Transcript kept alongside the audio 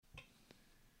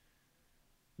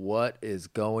What is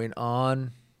going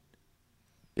on,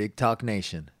 Big Talk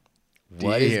Nation?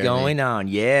 What is going on?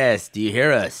 Yes. Do you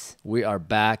hear us? We are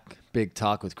back. Big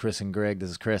Talk with Chris and Greg. This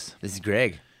is Chris. This is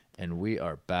Greg. And we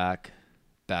are back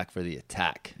for the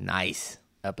attack. Nice.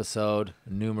 Episode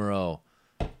numero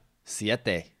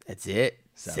 7. That's it.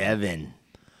 7.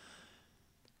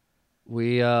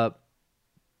 We, at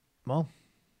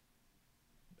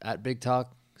Big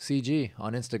Talk CG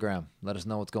on Instagram. Let us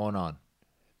know what's going on.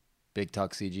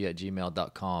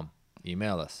 BigTalkCG@gmail.com.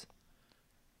 Email us.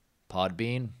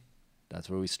 Podbean. That's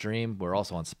where we stream. We're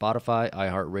also on Spotify,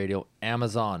 iHeartRadio,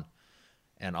 Amazon,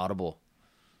 and Audible.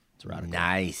 It's radical.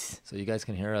 Nice. So you guys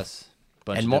can hear us.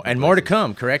 And more to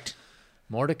come, correct?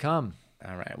 More to come.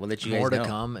 All right. We'll let you guys know. More to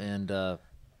come, and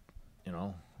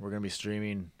we're gonna be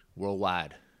streaming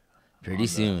worldwide pretty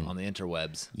soon on the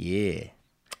interwebs. Yeah.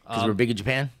 Because we're big in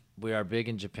Japan. We are big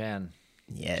in Japan.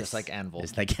 Yes. Just like Anvil.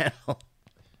 Just like Anvil.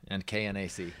 And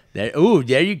KNAC. There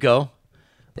you go.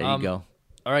 There you go.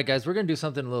 All right, guys, we're going to do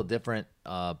something a little different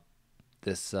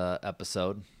this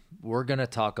episode. We're going to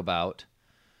talk about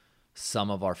some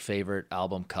of our favorite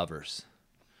album covers.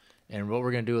 And what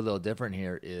we're going to do a little different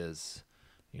here is,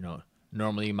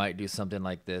 normally you might do something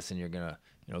like this and you're going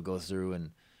to, go through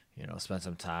and, spend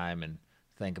some time and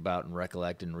think about and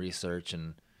recollect and research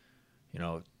and,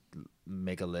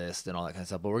 make a list and all that kind of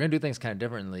stuff. But we're going to do things kind of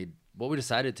differently. What we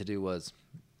decided to do was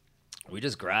we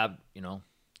just grabbed, went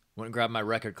and grabbed my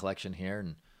record collection here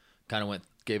and kind of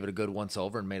gave it a good once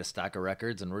over and made a stack of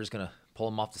records. And we're just going to pull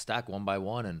them off the stack one by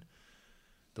one. And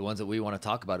the ones that we want to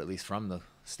talk about, at least from the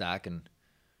stack, and,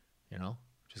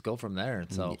 just go from there.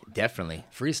 And so definitely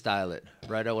freestyle it,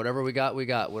 right? Whatever we got, we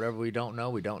got. Whatever we don't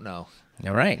know, we don't know.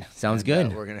 All right. Sounds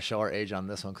good. We're going to show our age on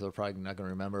this one because we're probably not going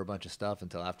to remember a bunch of stuff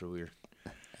until after we're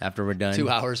done. 2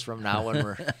 hours from now when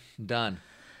we're done.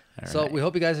 So we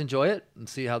hope you guys enjoy it and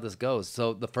see how this goes.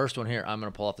 So the first one here, I'm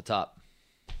going to pull off the top.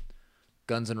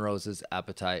 Guns N' Roses,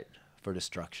 Appetite for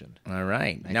Destruction. All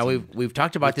right. Now we've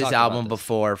talked about this album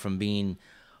before from being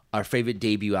our favorite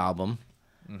debut album.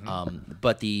 Mm-hmm.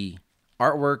 But the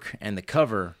artwork and the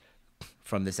cover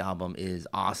from this album is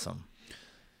awesome.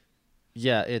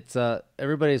 Yeah, it's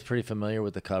everybody's pretty familiar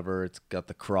with the cover. It's got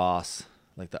the cross,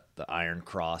 like the Iron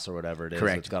Cross or whatever it is.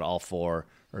 Correct. It's got all 5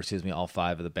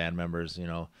 of the band members,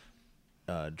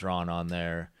 drawn on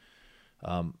there.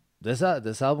 This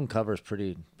album cover is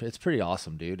pretty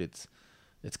awesome, dude. It's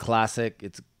classic.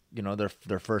 It's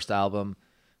their first album.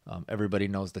 Everybody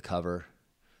knows the cover.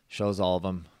 Shows all of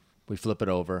them. We flip it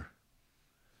over.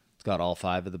 It's got all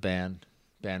 5 of the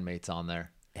bandmates on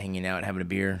there. Hanging out, having a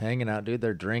beer. Hanging out, dude.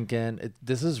 They're drinking.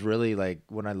 This is really like,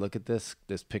 when I look at this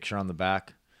picture on the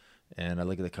back and I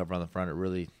look at the cover on the front, it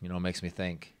really, makes me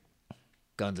think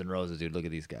Guns N' Roses, dude. Look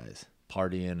at these guys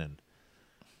partying and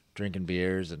drinking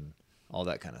beers and all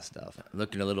that kind of stuff.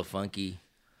 Looking a little funky,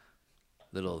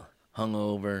 little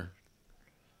hungover,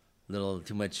 little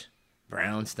too much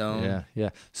brownstone. Yeah.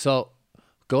 So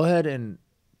go ahead and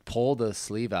pull the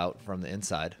sleeve out from the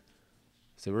inside.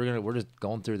 So we're just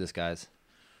going through this, guys.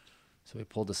 So we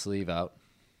pulled the sleeve out.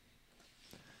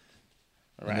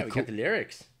 All right, we got the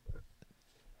lyrics.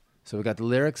 So we got the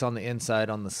lyrics on the inside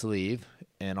on the sleeve,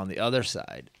 and on the other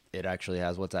side, it actually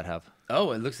has, what's that have?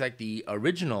 Oh, it looks like the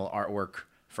original artwork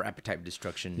for Appetite for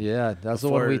Destruction. Yeah, that's the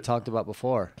one we talked about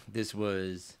before. This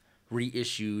was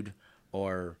reissued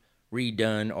or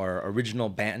redone or original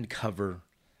band cover,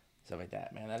 stuff like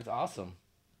that. Man, that's awesome.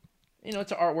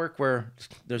 It's an artwork where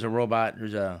there's a robot,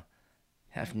 there's a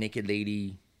half-naked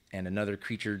lady, and another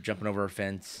creature jumping over a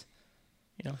fence,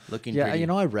 looking pretty.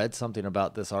 Yeah, I read something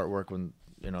about this artwork when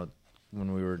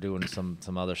we were doing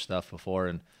some other stuff before,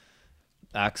 and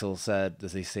Axl said, the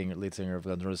lead singer of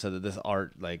Guns N' Roses, said that this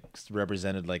art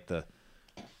represented the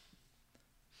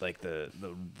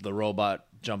robot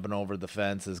jumping over the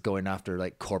fence is going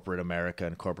after corporate America,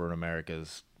 and corporate America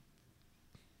is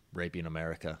raping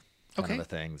America. Kind of a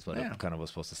thing is what it kind of was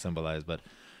supposed to symbolize, but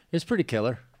it's pretty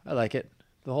killer. I like it.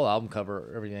 The whole album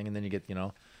cover, everything, and then you get,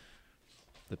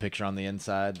 the picture on the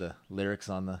inside, the lyrics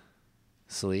on the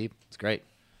sleeve. It's great.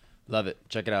 Love it.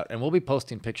 Check it out. And we'll be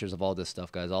posting pictures of all this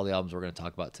stuff, guys. All the albums we're going to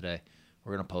talk about today.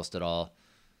 We're going to post it all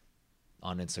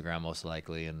on Instagram, most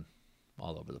likely, and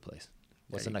all over the place.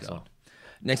 What's the next one?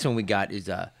 Next one we got is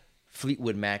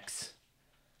Fleetwood Mac's,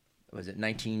 what did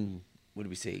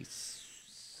we say?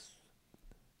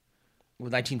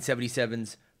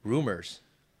 1977's Rumors.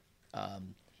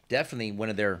 Definitely one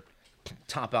of their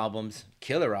top albums,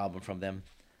 killer album from them.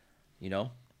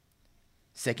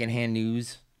 Secondhand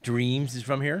News, Dreams is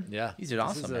from here. Yeah. These are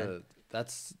awesome, man.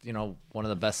 That's, one of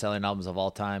the best-selling albums of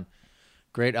all time.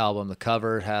 Great album. The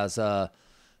cover has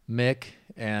Mick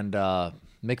and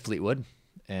Mick Fleetwood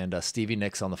and Stevie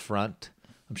Nicks on the front.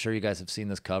 I'm sure you guys have seen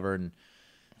this cover, and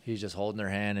he's just holding her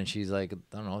hand, and she's like, I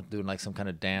don't know, doing like some kind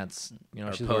of dance. You know,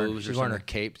 Or she's pose or wearing her something.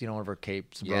 cape. You know, one of her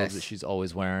capes and Yes. robes that she's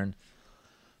always wearing.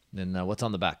 Then what's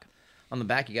on the back? On the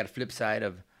back, you got a flip side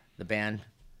of the band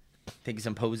taking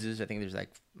some poses. I think there's like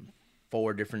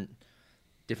 4 different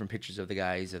pictures of the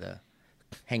guys that are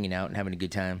hanging out and having a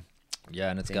good time. Yeah,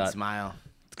 and it's Saying got smile.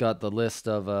 the list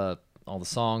of all the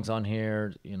songs on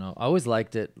here. You know, I always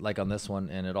liked it, like on this one,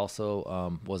 and it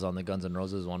also was on the Guns N'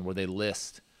 Roses one, where they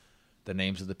list the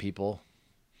names of the people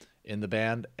in the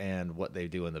band and what they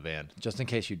do in the band, just in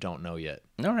case you don't know yet.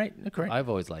 All right, correct. I've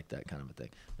always liked that kind of a thing.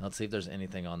 Now let's see if there's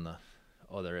anything on the.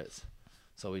 Oh, there is.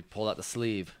 So we pulled out the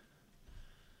sleeve.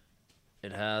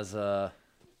 It has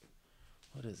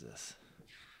what is this?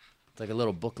 It's like a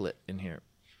little booklet in here,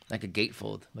 Like a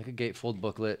gatefold. like a gatefold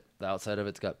booklet. The outside of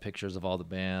it's got pictures of all the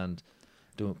band,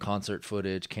 doing concert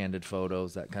footage, candid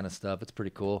photos, that kind of stuff. It's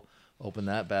pretty cool. Open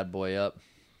that bad boy up.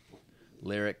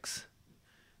 Lyrics.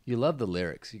 You love the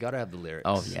lyrics. You got to have the lyrics.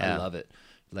 Oh, yeah. I love it.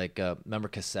 Like, remember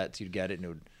cassettes? You'd get it and it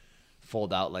would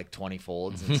fold out like 20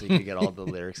 folds, and so you could get all the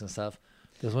lyrics and stuff.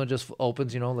 This one just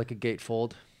opens, you know, like a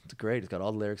gatefold. It's great. It's got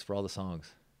all the lyrics for all the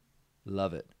songs.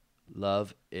 Love it.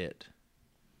 Love it.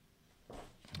 All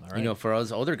right. You know, for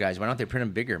us older guys, why don't they print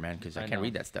them bigger, man? Because I I can't know.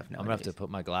 read that stuff now. I'm gonna have to put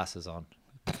my glasses on.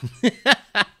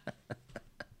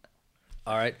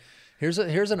 All right, here's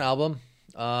an album.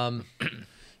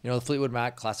 You know, the Fleetwood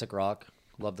Mac, classic rock.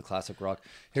 Love the classic rock.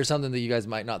 Here's something that you guys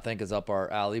might not think is up our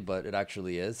alley, but it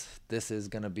actually is. This is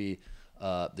gonna be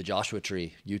the Joshua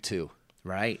Tree, U2.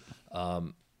 Right.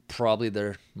 Probably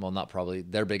their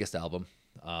biggest album.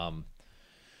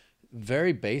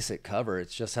 Very basic cover. It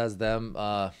just has them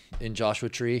in Joshua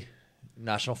Tree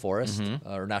National Forest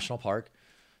or National Park.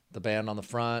 The band on the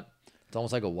front. It's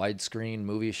almost like a widescreen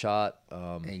movie shot.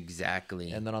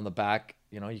 Exactly. And then on the back,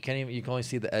 you know, you can only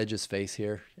see the edge's face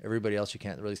here. Everybody else, you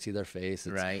can't really see their face.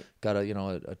 It's Right. got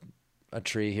a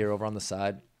tree here over on the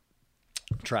side.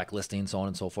 Track listing, so on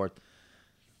and so forth.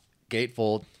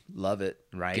 Gatefold, love it.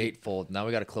 Right. Gatefold. Now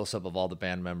we got a close up of all the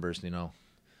band members, you know,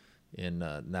 in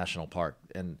National Park.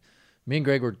 And me and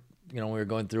Greg were, you know, when we were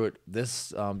going through it.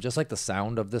 This, just like the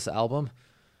sound of this album,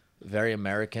 very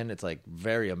American. It's like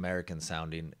very American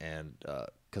sounding, and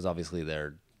because obviously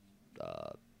they're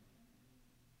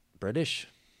British,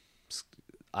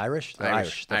 Irish. They're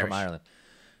Irish. They're from Irish. Ireland.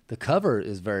 The cover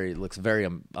looks very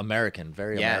American,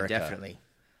 very Yeah, America. definitely.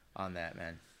 On that,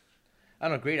 man. I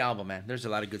don't know. Great album, man. There's a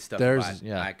lot of good stuff.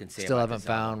 I can say Still about haven't this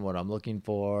album. found what I'm looking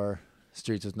for.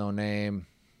 Streets with No Name.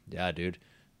 Yeah, dude.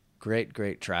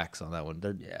 Great tracks on that one.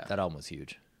 Yeah. That album was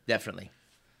huge. Definitely.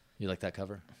 You like that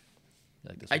cover? You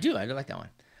like this I one? do. I do like that one.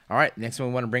 All right. Next one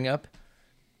we want to bring up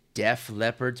Def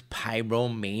Leppard's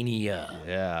Pyromania.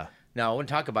 Yeah. Now, I want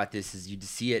to talk about this is you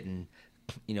just see it, and,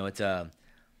 you know, it's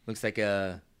looks like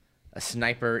a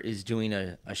sniper is doing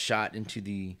a shot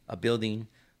into a building,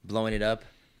 blowing it up.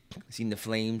 Seeing the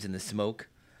flames and the smoke.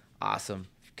 Awesome.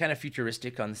 Kind of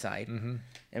futuristic on the side. Mm-hmm.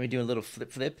 And we're doing a little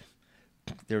flip.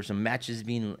 There were some matches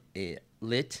being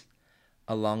lit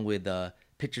along with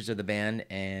pictures of the band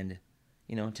and,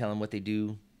 you know, tell them what they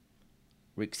do.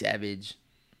 Rick Savage,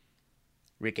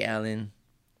 Rick Allen,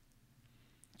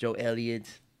 Joe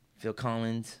Elliott, Phil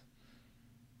Collins,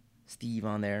 Steve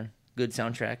on there. Good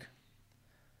soundtrack.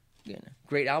 Again,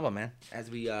 great album, man. As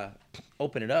we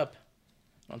open it up,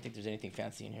 I don't think there's anything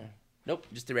fancy in here. Nope,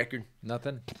 just the record.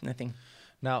 Nothing? Nothing.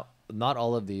 Now, not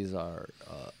all of these are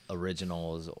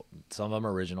originals. Some of them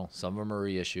are original. Some of them are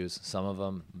reissues. Some of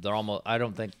them, they're almost, I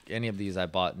don't think any of these I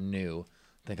bought new.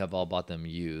 I think I've all bought them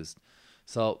used.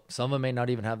 So some of them may not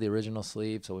even have the original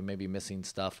sleeve, so we may be missing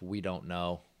stuff. We don't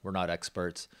know. We're not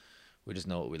experts. We just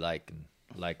know what we like and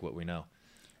like what we know.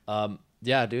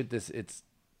 Yeah, dude, it's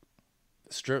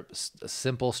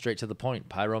simple, straight to the point.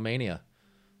 Pyromania.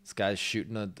 This guy's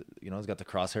shooting he's got the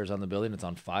crosshairs on the building. It's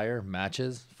on fire,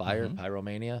 matches, fire,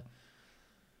 Pyromania.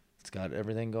 It's got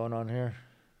everything going on here.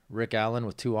 Rick Allen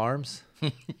with 2 arms.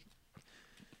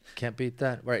 Can't beat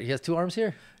that. Right, he has 2 arms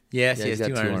here? Yes, Yeah, he he's has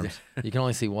got 2 2 arms. arms. You can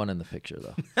only see one in the picture,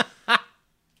 though.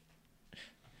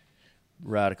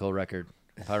 Radical record.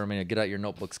 Pyromania. Get out your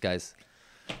notebooks, guys.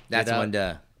 That's Get out- one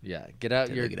to Yeah, get out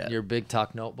To your look it up. your big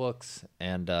talk notebooks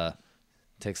and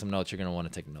take some notes. You're going to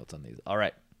want to take notes on these. All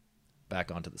right,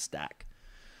 back onto the stack.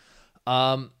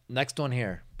 Next one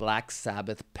here, Black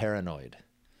Sabbath Paranoid.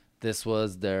 This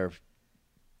was their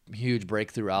huge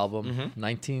breakthrough album.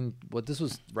 This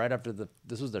was right after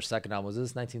this was their second album. Was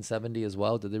this 1970 as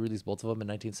well? Did they release both of them in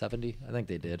 1970? I think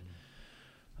they did.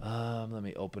 Let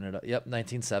me open it up. Yep,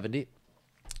 1970.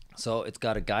 So it's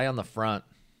got a guy on the front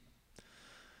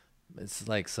It's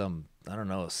like some, I don't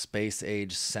know, space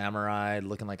age samurai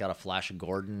looking like out of Flash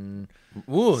Gordon.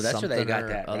 Ooh, that's where they something got or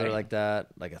that. other Right? like that,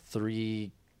 like a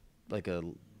three, like a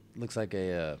looks like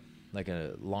a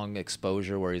long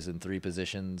exposure where he's in three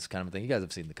positions kind of thing. You guys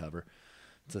have seen the cover.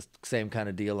 It's the same kind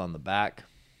of deal on the back,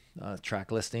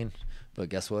 track listing. But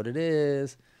guess what it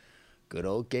is? Good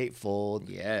old gatefold.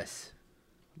 Yes.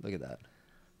 Look at that.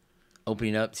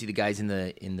 Opening up, see the guys in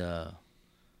the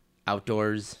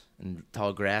outdoors in the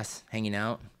tall grass hanging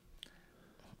out,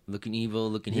 looking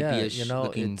evil, looking Yeah, hippie-ish, you know,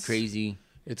 looking it's- crazy.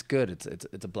 It's good.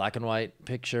 It's a black and white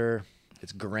picture.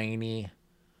 It's grainy.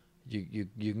 You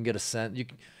can get a sense.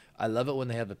 I love it when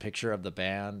they have a picture of the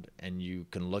band and you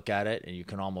can look at it and you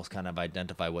can almost kind of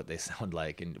identify what they sound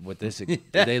like. And with this,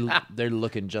 they're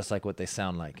looking just like what they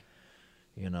sound like.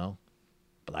 You know,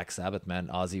 Black Sabbath, man.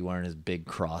 Ozzy wearing his big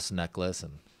cross necklace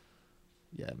and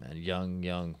yeah, man,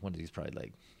 young. What is he's probably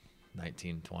like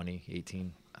 19, 20,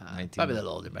 18, 19. Probably a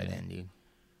little older by Yeah. then, dude.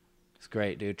 It's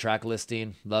great, dude. Track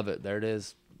listing, love it. There it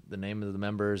is. The name of the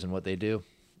members and what they do.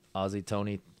 Ozzy,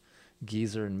 Tony,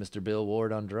 Geezer, and Mr. Bill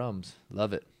Ward on drums.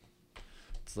 Love it.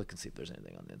 Let's look and see if there's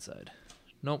anything on the inside.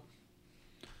 Nope.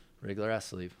 Regular ass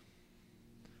sleeve.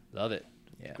 Love it.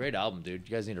 Yeah. Great album, dude.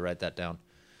 You guys need to write that down.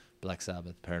 Black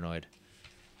Sabbath, Paranoid.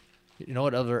 You know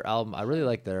what other album? I really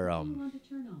like their What do you want to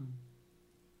turn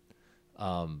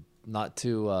on? not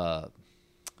to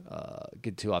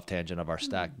get too off tangent of our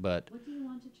stack, but What do you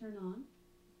want to turn on?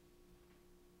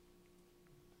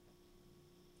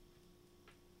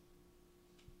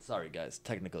 sorry guys,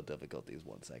 technical difficulties.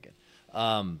 1 second.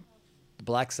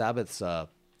 Black Sabbath's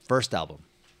first album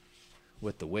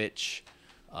with the witch,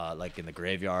 like in the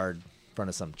graveyard, in front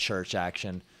of some church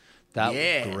action. That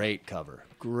Yeah. was great cover.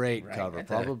 Great Right, cover.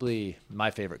 that's a- Probably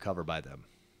my favorite cover by them.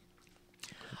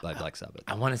 By Black Sabbath.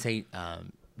 I want to say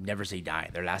Never Say Die.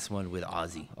 Their last one with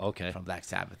Ozzy. Okay. From Black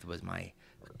Sabbath was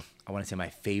I want to say my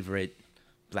favorite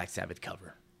Black Sabbath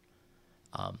cover.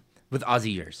 With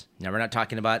Ozzy years. Now, we're not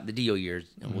talking about the Dio years,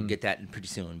 and we'll get that pretty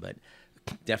soon, but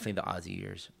definitely the Ozzy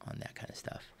years on that kind of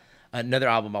stuff. Another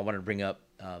album I wanted to bring up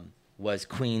was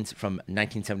Queen's from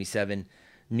 1977,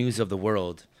 News of the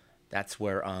World. That's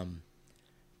where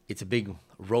it's a big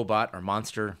robot or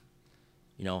monster,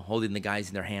 holding the guys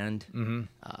in their hand. Mm-hmm.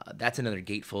 That's another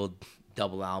Gatefold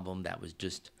double album that was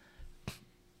just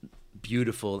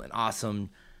beautiful and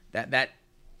awesome. That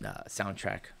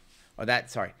soundtrack, or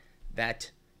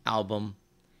that album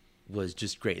was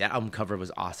just great. That album cover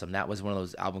was awesome. That was one of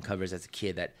those album covers as a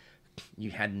kid that you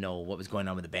had to know what was going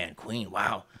on with the band. Queen,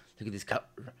 wow, look at this look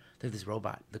at this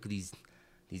robot. Look at these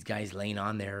guys laying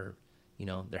on their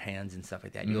hands and stuff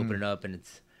like that. You open it up and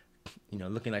it's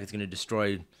looking like it's going to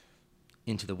destroy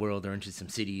into the world or into some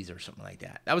cities or something like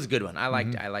that. That was a good one. I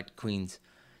liked Queen's,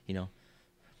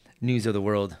 News of the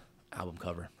World album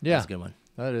cover. Yeah. That's a good one.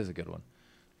 That is a good one.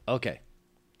 Okay.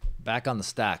 Back on the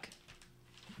stack.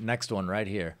 Next one right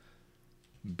here.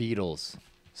 Beatles.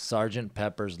 Sgt.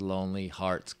 Pepper's Lonely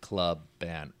Hearts Club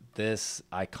Band. This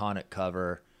iconic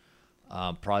cover,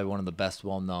 probably one of the best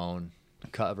well-known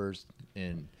covers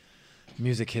in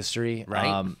music history.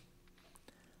 Right.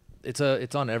 It's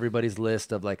on everybody's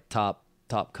list of like top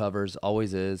covers.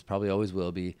 Always is. Probably always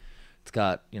will be. It's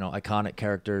got iconic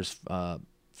characters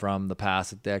from the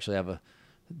past. They actually have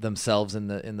themselves in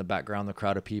the background. The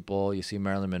crowd of people. You see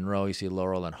Marilyn Monroe. You see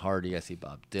Laurel and Hardy. I see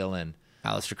Bob Dylan.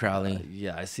 Aleister Crowley.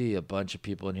 Yeah, I see a bunch of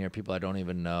people in here. People I don't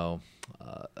even know.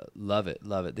 Love it.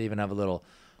 They even have a little,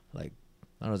 like,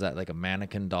 I don't know, is that like a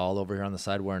mannequin doll over here on the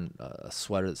side wearing a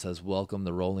sweater that says "Welcome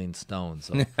the Rolling Stones."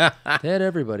 So they had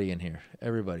everybody in here.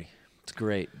 Everybody. It's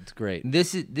great. It's great.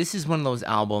 This is one of those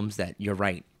albums that you're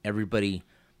right. Everybody,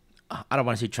 I don't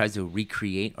want to say tries to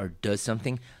recreate or does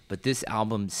something, but this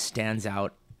album stands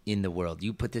out in the world.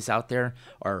 You put this out there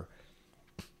or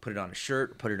put it on a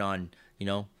shirt, put it on,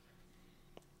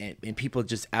 and people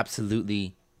just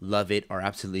absolutely love it or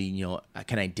absolutely,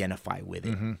 can identify with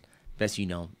it. Best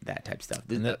that type of stuff.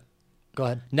 Go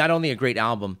ahead. Not only a great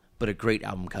album, but a great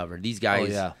album cover. These guys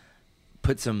yeah.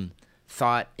 put some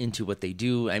thought into what they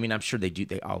do. I mean, I'm sure they do.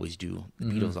 They always do. The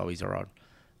Beatles always are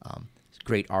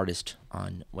great artists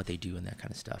on what they do and that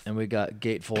kind of stuff. And we got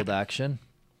Gatefold Action.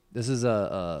 This is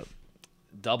a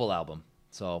double album.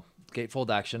 So Gatefold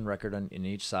Action record in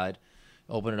each side.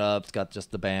 Open it up. It's got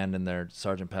just the band and their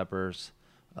Sgt. Pepper's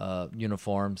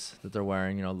uniforms that they're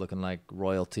wearing, looking like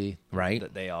royalty. Right.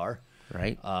 That they are.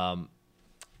 Right.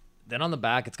 Then on the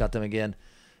back, it's got them again.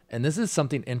 And this is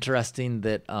something interesting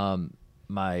that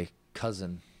my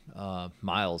cousin,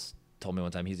 Miles, told me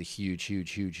one time. He's a huge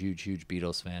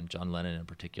Beatles fan, John Lennon in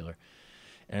particular.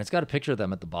 And it's got a picture of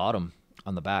them at the bottom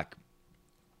on the back.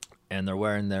 And they're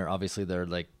wearing obviously their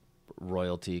like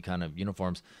royalty kind of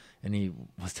uniforms. And he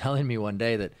was telling me one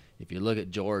day that if you look at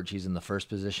George, he's in the first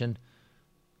position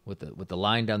with the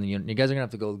line down the unit. You guys are gonna have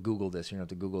to go Google this. You're gonna have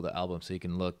to Google the album so you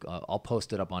can look. I'll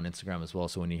post it up on Instagram as well,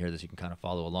 so when you hear this, you can kind of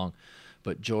follow along.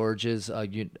 But George's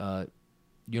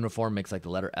uniform makes like the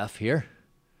letter F here,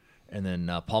 and then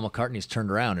Paul McCartney's turned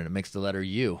around and it makes the letter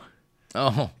U.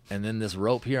 Oh, And then this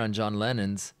rope here on John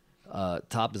Lennon's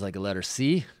top is like a letter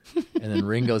C, and then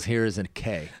Ringo's here is a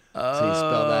K. So you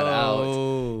spell that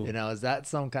out. You know, is that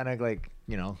some kind of like,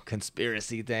 you know,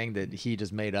 conspiracy thing that he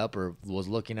just made up or was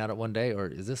looking at it one day? Or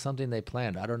is this something they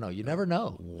planned? I don't know. You never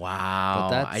know. wow.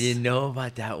 But I didn't know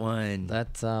about that one.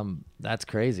 That's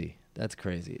crazy. That's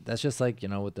crazy. That's just like, you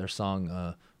know, with their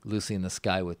song Lucy in the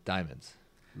Sky with Diamonds.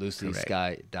 Lucy, Correct.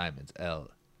 Sky, Diamonds,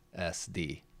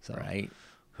 LSD. So Right.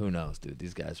 who knows, dude?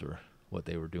 These guys were what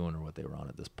they were doing or what they were on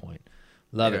at this point.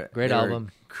 Love They're- it. Great they're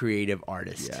album. Creative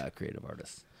artist. Yeah, creative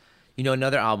artists. You know,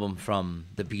 another album from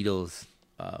the Beatles,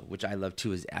 which I love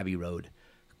too, is Abbey Road.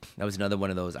 That was another one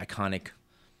of those iconic,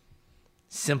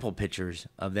 simple pictures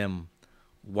of them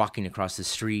walking across the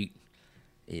street,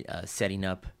 setting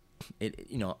up.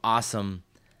 You know, awesome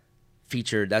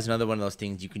feature. That's another one of those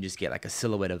things you can just get like a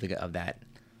silhouette of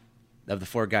the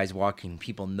four guys walking.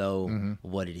 People know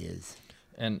what it is.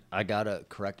 And I gotta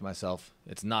correct myself.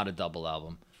 It's not a double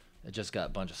album. It just got a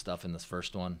bunch of stuff in this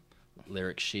first one.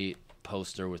 Lyric sheet,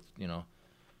 poster with, you know,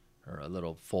 or a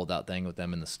little fold out thing with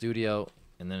them in the studio.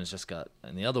 And then it's just got,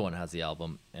 and the other one has the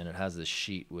album, and it has this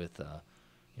sheet with,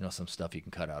 you know, some stuff you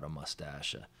can cut out, a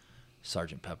mustache, a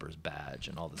Sergeant Pepper's badge,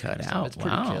 and all this Cut kind of stuff. out, It's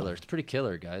pretty wow. killer. It's pretty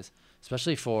killer, guys.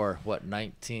 Especially for, what,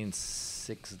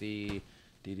 1960,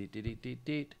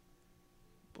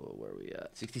 where are we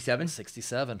at? 67?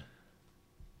 67.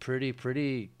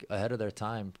 Pretty ahead of their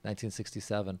time.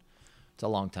 1967. It's a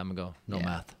long time ago. No Yeah.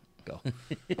 math. Go. I'm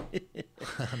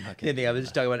not Yeah, kidding. I was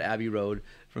just talking about Abbey Road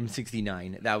from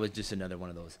 '69. That was just another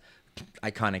one of those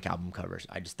iconic album covers.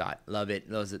 I just thought, love it.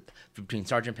 Those between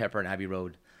Sergeant Pepper and Abbey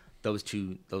Road, those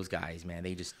guys, man,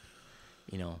 they just,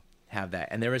 you know, have that.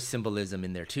 And there is symbolism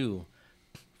in there too,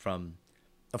 from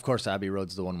Of course, Abbey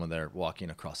Road's the one when they're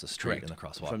walking across the street in the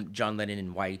crosswalk. from John Lennon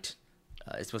in white.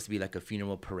 It's supposed to be like a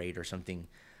funeral parade or something.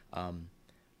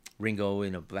 Ringo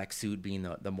in a black suit being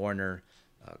the mourner.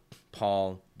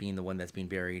 Paul being the one that's being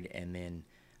buried, and then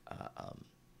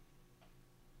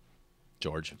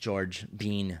George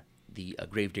being the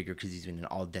gravedigger because he's in an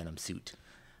all denim suit.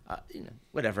 You know,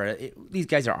 whatever. These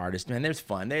guys are artists, man. There's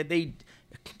fun. They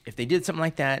if they did something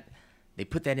like that, they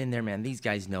put that in there, man. These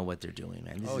guys know what they're doing,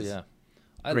 man. This Oh is yeah,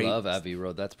 I great. love Abbey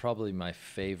Road. That's probably my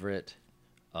favorite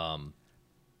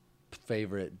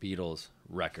Beatles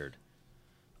record.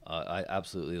 I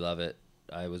absolutely love it.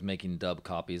 I was making dub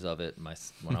copies of it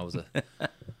when I was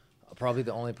probably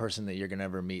the only person that you're gonna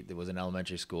ever meet that was in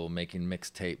elementary school making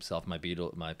mixtapes off my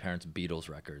parents' Beatles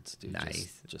records. Dude,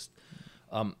 Nice. Just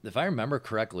if I remember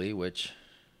correctly, which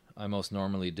I most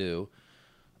normally do.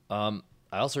 I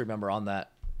also remember on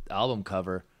that album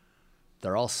cover,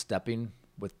 they're all stepping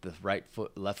with the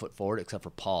left foot forward, except for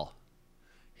Paul.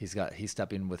 He's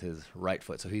stepping with his right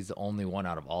foot, so he's the only one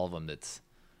out of all of them that's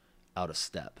out of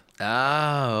step.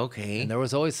 Oh, okay. And there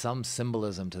was always some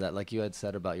symbolism to that, like you had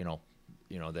said about, you know,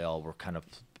 they all were kind of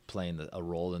playing a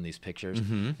role in these pictures,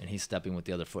 and he's stepping with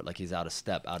the other foot like he's out of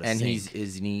step, out of and sync,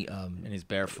 and he's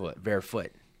barefoot.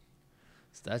 barefoot.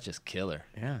 So that's just killer.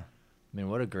 Yeah. I mean,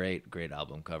 what a great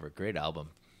album cover. Great album.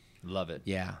 Love it.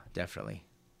 Yeah, definitely.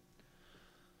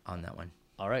 On that one.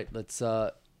 All right, let's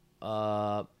move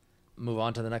on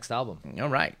to the next album. All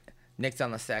right. Next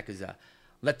on the stack is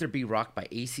Let There Be Rock by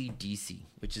AC/DC,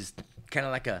 which is kind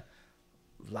of like a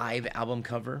live album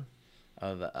cover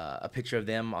of a picture of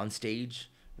them on stage,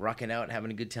 rocking out,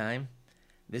 having a good time.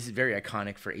 This is very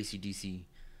iconic for AC/DC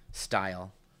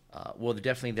style. Well,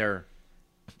 definitely their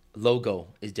logo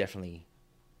is definitely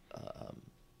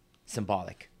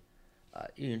symbolic.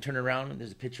 You can turn around,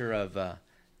 there's a picture of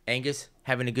Angus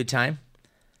having a good time,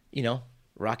 you know,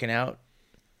 rocking out.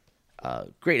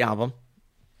 Great album.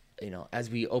 You know, as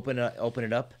we open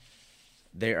it up,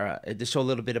 there to show a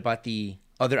little bit about the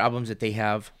other albums that they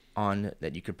have on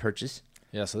that you could purchase.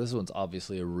 Yeah, so this one's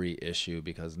obviously a reissue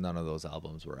because none of those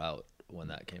albums were out when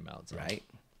that came out. So. Right.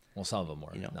 Well, some of them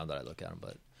were, You know. now that I look at them,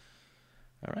 but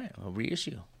All right, a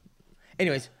reissue.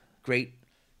 Anyways, great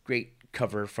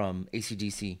cover from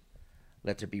AC/DC.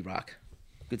 Let There Be Rock.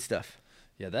 Good stuff.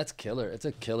 yeah, that's killer. It's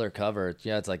a killer cover.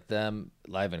 Yeah, it's like them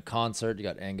live in concert. You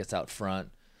got Angus out front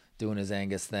doing his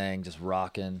Angus thing, just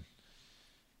rocking.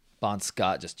 Bon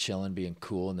Scott just chilling, being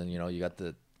cool, and then you got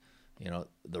the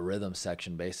rhythm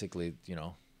section basically,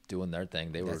 doing their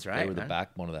thing. They were That's right, the man.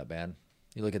 backbone of that band.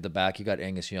 You look at the back, you got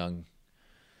Angus Young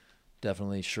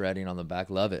definitely shredding on the back.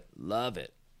 Love it.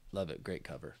 Great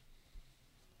cover.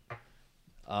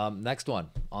 Next one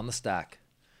on the stack.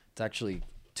 It's actually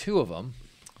two of them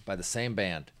by the same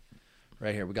band.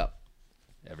 Right here we got,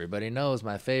 everybody knows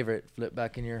my favorite. Flip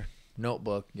back in your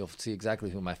notebook. You'll see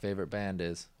exactly who my favorite band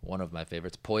is. One of my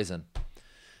favorites, Poison.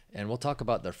 And we'll talk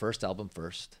about their first album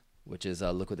first, which is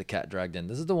Look What the Cat Dragged In.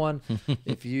 This is the one,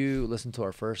 if you listen to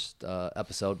our first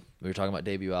episode, we were talking about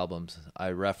debut albums.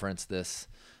 I referenced this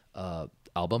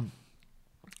album.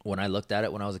 When I looked at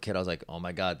it when I was a kid, I was like, oh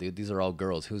my God, dude, these are all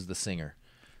girls. Who's the singer?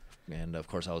 And of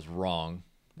course I was wrong.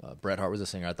 Bret Hart was the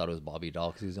singer. I thought it was Bobby Dahl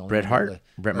because he was the only Bret Hart?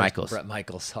 Bret Michaels. Bret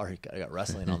Michaels. Sorry, I got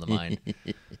wrestling on the mind.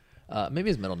 Maybe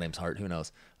his middle name's Hart. Who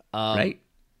knows? Right?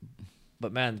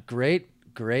 But man, great.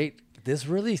 This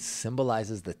really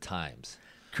symbolizes the times.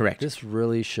 Correct. This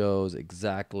really shows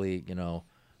exactly,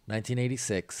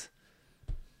 1986.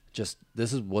 Just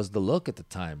was the look at the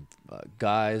time.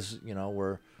 Guys,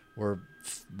 were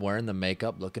wearing the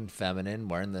makeup, looking feminine,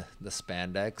 wearing the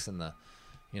spandex and the,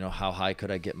 how high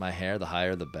could I get my hair? The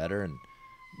higher, the better. And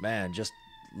man, just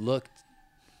looked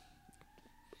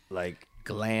like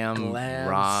glam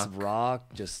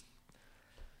rock. Just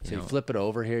so you flip it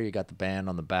over here, you got the band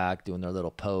on the back doing their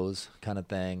little pose kind of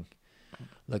thing,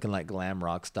 looking like glam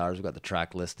rock stars. We got the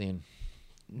track listing,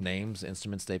 names,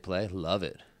 instruments they play. Love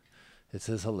it. This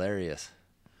is hilarious.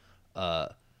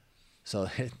 So,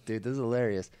 dude, this is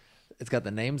hilarious. It's got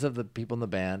the names of the people in the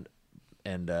band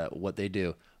and what they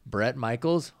do. Bret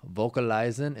Michaels,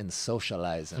 vocalizing and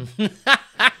socializing.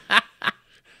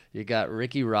 You got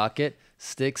Ricky Rocket,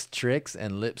 sticks, tricks,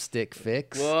 and lipstick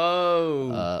fix.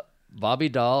 Whoa. Bobby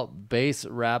Dahl, bass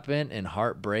rapping and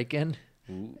heart breaking.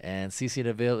 And CeCe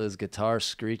DeVille is guitar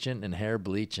screeching and hair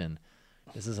bleaching.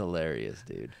 This is hilarious,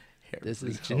 dude. This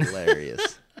is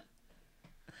hilarious.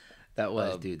 That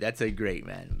was, dude. That's a great,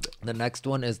 man. The next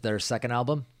one is their second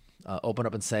album, Open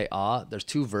Up and Say Ah. There's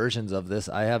two versions of this.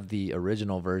 I have the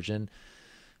original version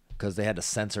because they had to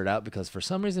censor it out because for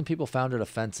some reason people found it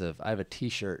offensive. I have a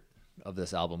T-shirt of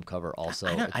this album cover also.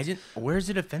 Where is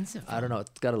it offensive from? I don't know.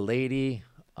 It's got a lady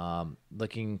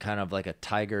looking kind of like a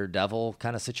tiger devil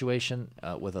kind of situation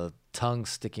with a tongue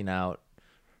sticking out.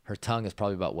 Her tongue is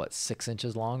probably about, 6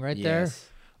 inches long right there?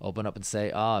 Open Up and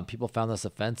Say Ah, and people found this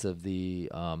offensive. The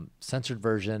censored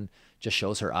version just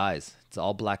shows her eyes. It's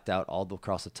all blacked out all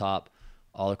across the top,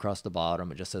 all across the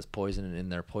bottom. It just says Poison in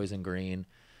there, Poison Green,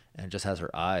 and it just has her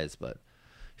eyes. But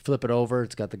you flip it over,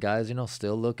 it's got the guys,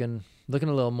 still looking a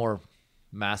little more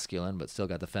masculine, but still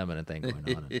got the feminine thing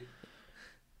going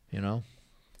on.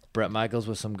 Bret Michaels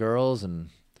with some girls and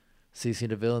CeCe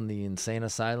DeVille in the insane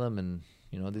asylum, and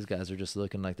these guys are just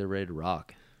looking like they're ready to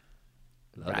rock.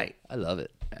 I love it.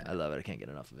 I can't get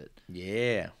enough of it.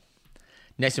 Yeah.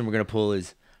 Next one we're going to pull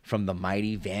is from the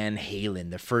mighty Van Halen,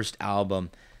 the first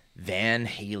album, Van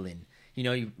Halen.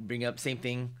 You bring up same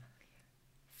thing,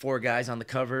 4 guys on the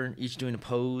cover, each doing a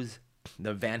pose,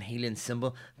 the Van Halen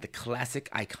symbol, the classic,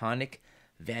 iconic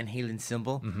Van Halen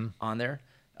symbol on there.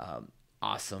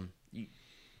 Awesome.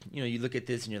 You look at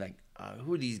this and you're like,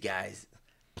 who are these guys?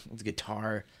 It's a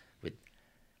guitar with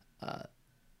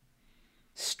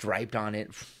striped on it,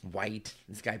 white.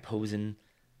 This guy posing.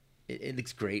 It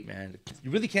looks great, man. You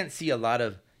really can't see a lot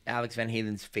of Alex Van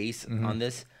Halen's face on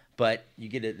this, but you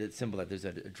get a symbol that there's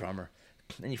a drummer.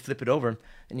 Then you flip it over,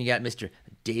 and you got Mr.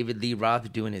 David Lee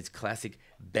Roth doing his classic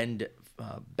bend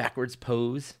backwards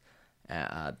pose.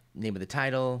 Name of the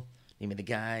title, name of the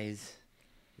guys.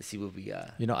 Let's see what we.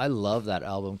 I love that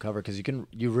album cover because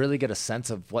you really get a sense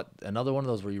of another one of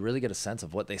those where you really get a sense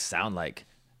of what they sound like.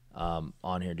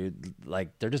 On here, dude,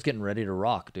 like they're just getting ready to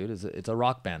rock, dude. It's a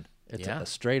rock band. It's a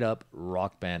straight up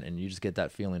rock band, and you just get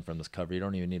that feeling from this cover. You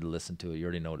don't even need to listen to it. You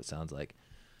already know what it sounds like.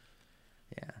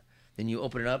 Yeah. Then you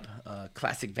open it up,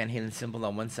 classic Van Halen symbol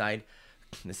on one side.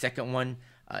 The second one,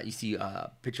 you see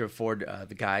a picture of Ford.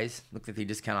 The guys look like they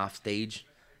just kind of off stage,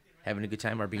 having a good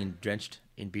time, or being drenched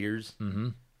in beers,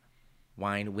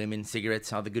 wine, women,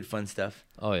 cigarettes, all the good fun stuff.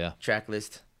 Oh yeah. Track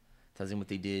list tells them what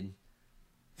they did.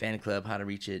 Fan club, how to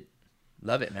reach it.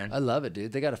 Love it, man. I love it,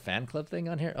 dude. They got a fan club thing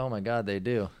on here? Oh, my God, they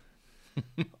do.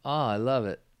 I love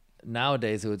it.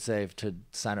 Nowadays, it would say to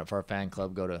sign up for our fan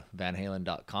club, go to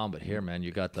vanhalen.com. But here, man,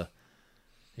 you got the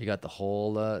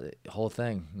whole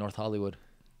thing. North Hollywood,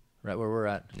 right where we're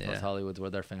at. Yeah. North Hollywood's where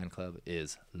their fan club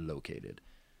is located.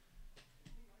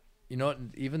 You know what?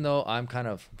 Even though I'm kind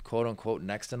of, quote-unquote,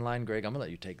 next in line, Greg, I'm going to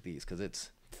let you take these because it's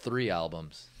 3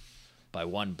 albums by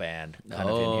one band kind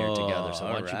of in here together. So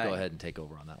why don't you go ahead and take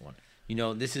over on that one?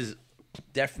 This is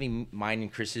definitely mine and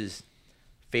Chris's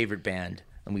favorite band.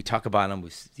 And we talk about them.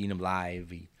 We've seen them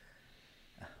live.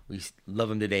 love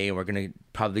them today, and we're gonna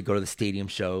probably go to the stadium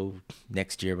show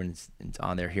next year when it's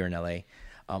on there here in LA.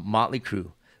 Motley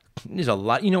Crue. There's a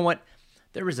lot. You know what?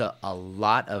 There was a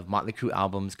lot of Motley Crue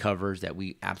albums covers that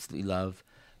we absolutely love.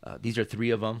 These are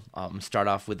 3 of them. Start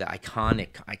off with the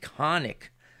iconic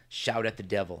 "Shout at the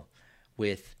Devil,"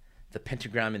 with the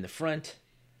pentagram in the front,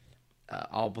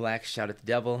 all black. "Shout at the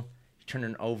Devil." You turn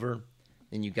it over,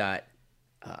 then you got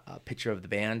a picture of the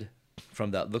band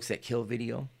from the "Looks That Kill"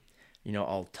 video. You know,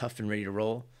 all tough and ready to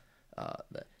roll.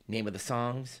 The name of the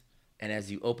songs, and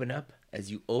as you open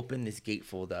this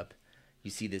gatefold up, you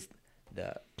see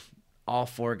all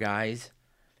 4 guys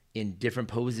in different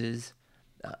poses.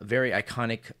 Very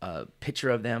iconic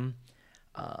picture of them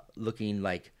looking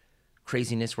like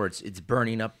craziness, where it's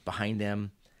burning up behind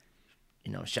them.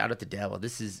 You know, "Shout at the Devil."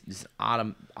 This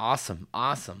awesome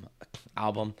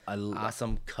album.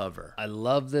 Awesome cover. I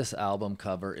love this album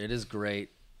cover. It is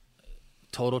great.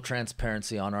 Total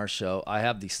transparency on our show. I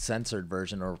have the censored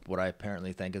version, or what I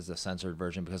apparently think is the censored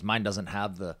version, because mine doesn't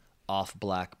have the off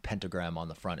black pentagram on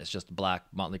the front. It's just black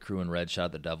Motley Crue in red, "Shout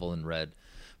at the Devil" in red.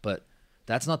 But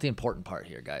that's not the important part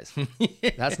here, guys.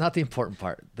 That's not the important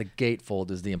part. The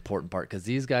gatefold is the important part, because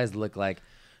these guys look like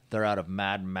they're out of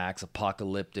Mad Max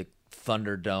apocalyptic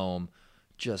Thunderdome,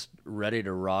 just ready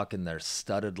to rock in their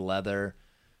studded leather,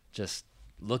 just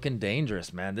looking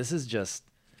dangerous, man. This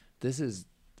is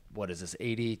what is this,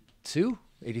 82,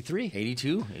 83?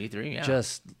 82, 83, yeah.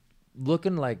 Just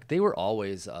looking like they were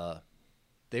always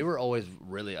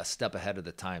really a step ahead of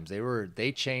the times.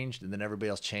 They changed, and then everybody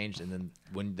else changed, and then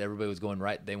when everybody was going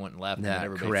right, they went left, and then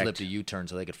everybody flipped a U-turn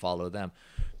so they could follow them.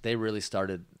 They really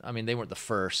started. I mean, they weren't the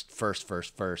first,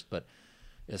 but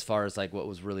as far as like what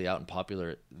was really out and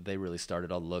popular, they really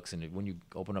started all the looks. And when you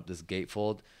open up this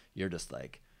gatefold, you're just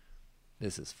like,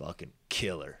 this is fucking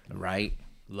killer, right?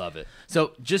 Love it.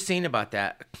 So just saying about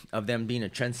that, of them being a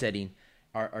trend-setting,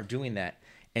 are doing that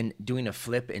and doing a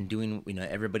flip and doing, you know,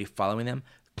 everybody following them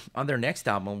on their next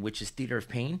album, which is Theater of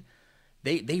Pain.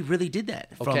 They really did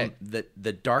that. Okay. From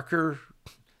the darker,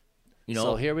 you know.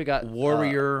 So here we got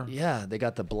Warrior. Yeah, they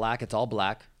got the black. It's all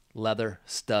black leather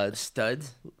studs,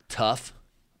 tough.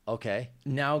 Okay.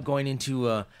 Now going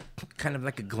into kind of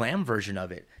like a glam version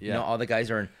of it. Yeah. You know, all the guys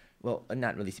are in, well,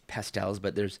 not really pastels,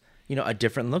 but there's, you know, a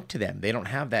different look to them. They don't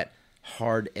have that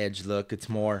hard edge look. It's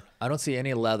more. I don't see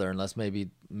any leather unless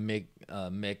maybe Mick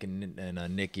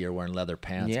and Nikki are wearing leather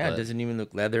pants. Yeah, it doesn't even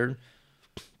look leather.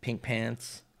 Pink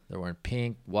pants. They're wearing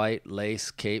pink, white,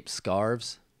 lace, capes,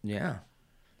 scarves. Yeah,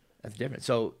 that's different.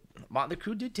 So Motley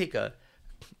Crue did take a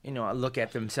look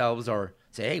at themselves, or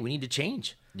say, hey, we need to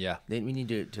change. Yeah. We need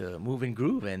to move and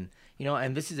groove. And, you know,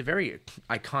 and this is a very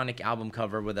iconic album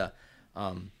cover with a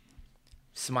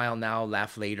smile now,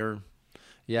 laugh later.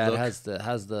 Yeah, look. it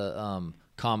has the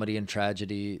comedy and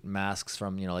tragedy masks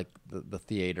from, you know, like the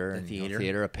theater and you know,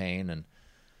 Theater of Pain, and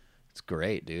it's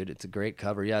great, dude. It's a great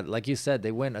cover. Yeah, like you said,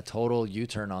 they went a total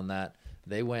U-turn on that.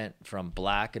 They went from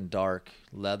black and dark,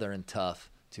 leather and tough,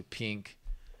 to pink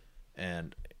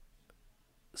and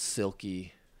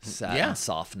silky satin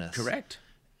softness. Correct.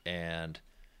 And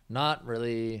not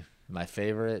really my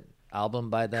favorite album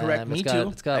by them. Correct. Me too.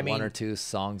 It's got one or two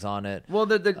songs on it. Well,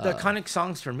 the iconic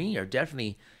songs for me are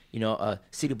definitely, you know,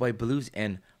 City Boy Blues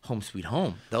and Home Sweet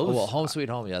Home. Those. Well, Home Sweet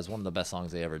Home, yeah, is one of the best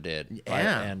songs they ever did.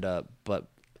 Yeah. And but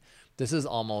this is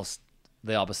almost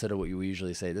the opposite of what you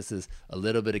usually say. This is a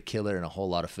little bit of killer and a whole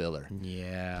lot of filler.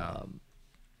 Yeah.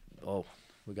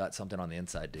 We got something on the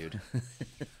inside, dude.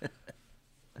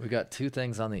 We got two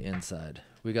things on the inside.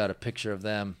 We got a picture of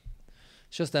them.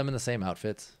 It's just them in the same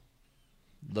outfits.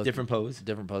 Different pose.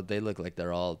 Different pose. They look like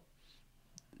they're all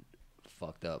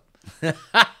fucked up.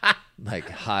 Like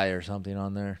high or something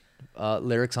on there.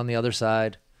 Lyrics on the other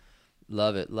side.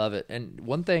 Love it. Love it. And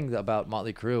one thing about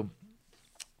Motley Crue,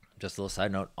 just a little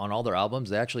side note, on all their albums,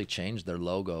 they actually changed their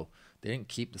logo. They didn't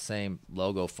keep the same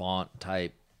logo, font,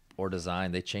 type, or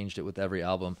design. They changed it with every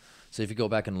album. So if you go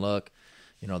back and look,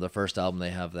 you know, the first album, they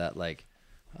have that like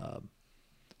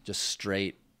just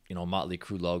straight, you know, Motley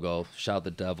Crue logo. Shout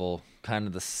the Devil, kind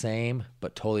of the same,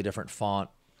 but totally different font.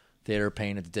 Theater of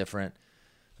Pain, it's different.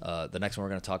 The next one we're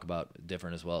going to talk about,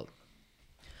 different as well.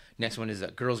 Next one is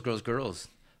Girls, Girls, Girls.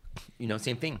 You know,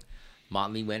 same thing.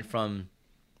 Motley went from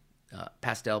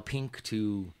pastel pink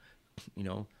to, you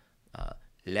know,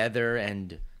 leather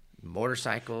and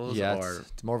motorcycles. Yeah, or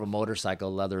it's more of a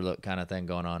motorcycle leather look kind of thing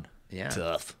going on. Yeah.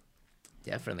 Tough.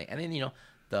 Definitely. And then, you know,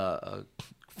 the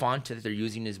font that they're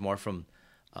using is more from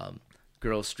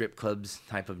girl strip clubs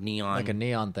type of neon. Like a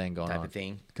neon thing going on. Type of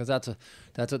thing. Because that's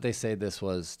what they say this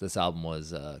album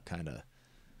was kind of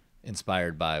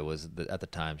inspired by, was at the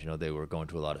times, you know, they were going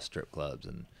to a lot of strip clubs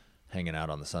and hanging out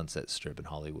on the Sunset Strip in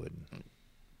Hollywood.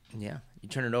 Yeah, you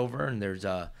turn it over and there's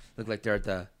look like they're at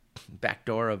the back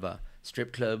door of a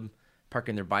strip club,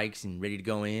 parking their bikes and ready to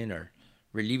go in, or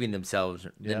relieving themselves,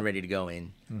 then ready to go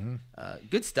in. Mm-hmm.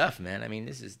 Good stuff, man. I mean,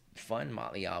 this is fun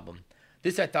Motley album.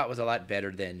 This I thought was a lot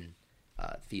better than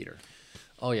Theater.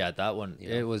 Oh yeah, that one You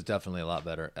know? it was definitely a lot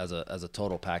better as a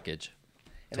total package.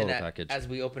 And then as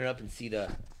we open it up and see the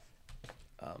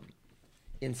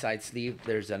inside sleeve,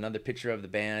 there's another picture of the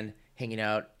band hanging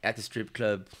out at the strip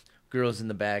club, girls in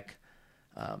the back,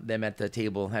 them at the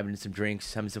table having some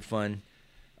drinks, having some fun,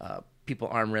 people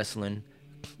arm wrestling,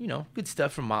 good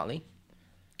stuff from Motley.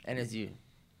 And as you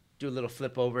do a little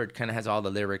flip over, it kind of has all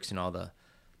the lyrics and all the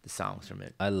songs from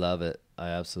it. I love it. I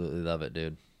absolutely love it,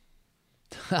 dude.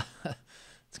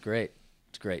 It's great.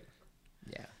 It's great.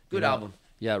 Yeah, good album.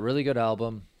 Yeah, really good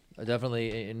album.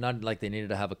 Definitely not like they needed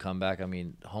to have a comeback. I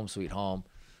mean, Home Sweet Home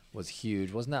was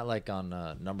huge. Wasn't that like on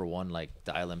number one, like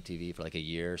Dial MTV for like a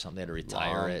year or something? They had to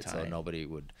retire it so nobody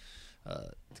would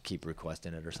keep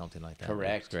requesting it or something like that.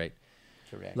 Correct. It's great.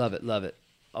 Correct. Love it. Love it.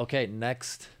 Okay,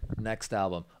 next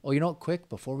album. Oh, quick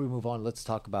before we move on, let's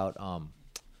talk about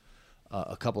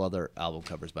a couple other album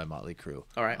covers by Motley Crue.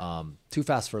 All right. Too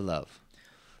Fast for Love,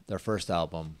 their first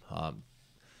album.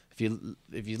 If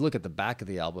you look at the back of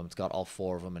the album, it's got all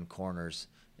four of them in corners,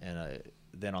 and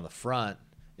then on the front,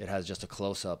 it has just a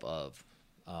close up of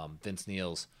Vince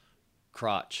Neil's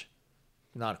crotch,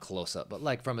 not a close up, but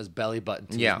like from his belly button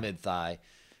to his mid thigh.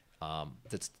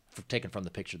 That's taken from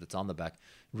the picture that's on the back.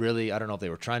 Really, I don't know if they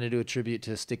were trying to do a tribute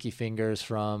to Sticky Fingers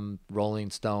from Rolling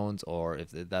Stones or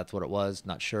if that's what it was.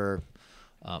 Not sure.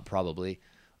 Probably.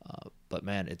 But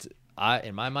man,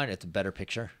 in my mind, it's a better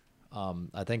picture.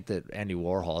 I think that Andy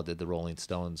Warhol did the Rolling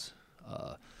Stones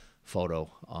photo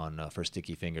on for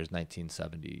Sticky Fingers,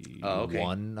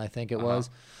 1971, I think it was.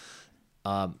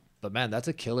 But man, that's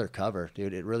a killer cover,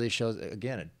 dude. It really shows,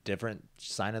 again, a different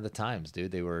sign of the times,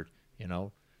 dude. They were,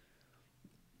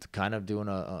 kind of doing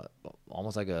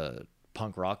almost like a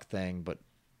punk rock thing, but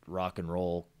rock and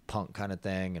roll punk kind of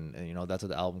thing. And that's what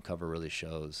the album cover really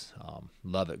shows.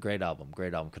 Love it. Great album.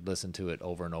 Could listen to it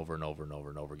over and over and over and over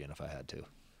and over again if I had to.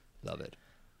 Love it.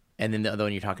 And then the other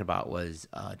one you're talking about was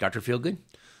Dr. Feelgood?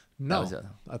 No.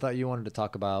 I thought you wanted to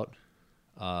talk about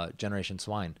Generation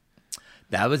Swine.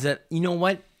 That was it. You know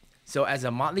what? So as a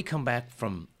Motley comeback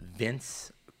from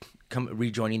Vince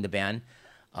rejoining the band,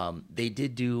 they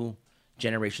did do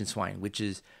Generation Swine, which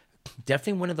is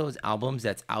definitely one of those albums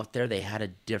that's out there. They had a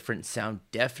different sound,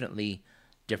 definitely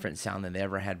different sound than they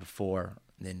ever had before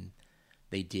than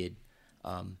they did.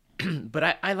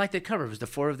 But I like the cover. It was the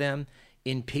four of them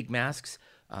in pig masks.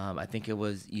 I think it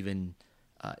was even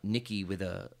Nikki with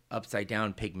a upside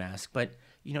down pig mask. But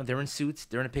they're in suits.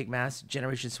 They're in a pig mask.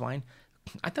 Generation Swine.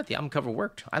 I thought the album cover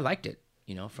worked. I liked it.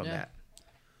 From that.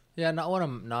 Yeah, not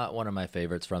one of my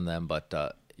favorites from them, but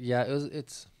yeah, it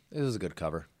was a good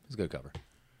cover. It was a good cover.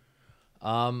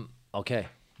 Okay,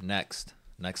 next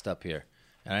up here,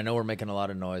 and I know we're making a lot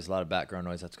of noise, a lot of background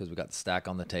noise. That's because we got the stack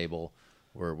on the table.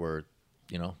 We're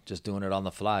just doing it on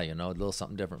the fly. A little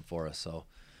something different for us. So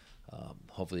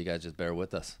hopefully you guys just bear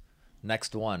with us.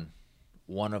 Next one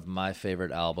of my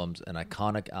favorite albums, an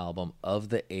iconic album of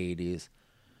the '80s.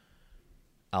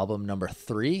 Album number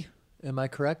 3. Am I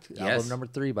correct? Yes. Album number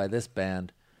 3 by this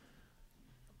band,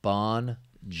 Bon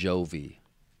Jovi.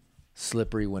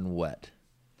 Slippery When Wet.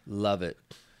 Love it.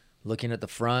 Looking at the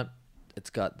front, it's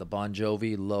got the Bon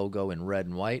Jovi logo in red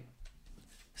and white.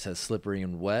 It says Slippery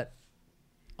and Wet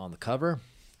on the cover.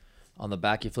 On the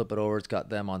back, you flip it over, it's got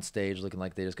them on stage looking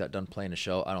like they just got done playing a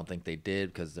show. I don't think they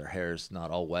did because their hair's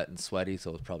not all wet and sweaty,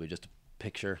 so it's probably just a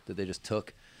picture that they just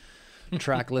took.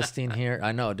 Track listing here.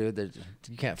 I know, dude.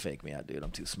 You can't fake me out, dude.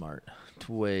 I'm too smart.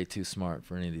 Way too smart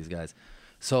for any of these guys.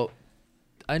 So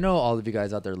I know all of you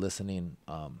guys out there listening,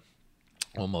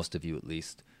 well, most of you at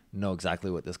least, know exactly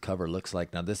what this cover looks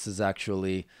like. Now, this is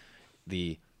actually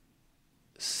the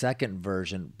second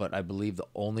version, but I believe the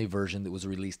only version that was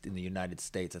released in the United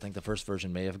States. I think the first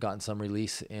version may have gotten some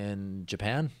release in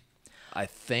Japan. I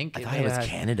thought it was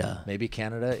Canada. Maybe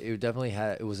Canada. It definitely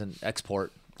had. It was an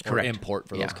export or Correct. import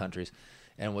for those countries.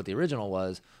 And what the original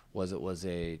was it was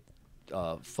a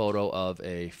photo of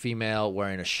a female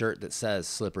wearing a shirt that says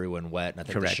 "Slippery When Wet," and I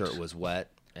think Correct. the shirt was wet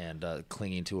and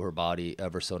clinging to her body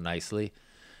ever so nicely.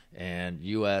 And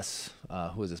U.S.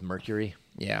 Who is this? Mercury.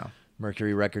 Yeah.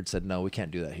 Mercury Records said, no, we can't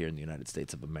do that here in the United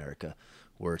States of America.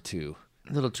 We're a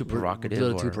little too provocative. A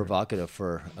little too provocative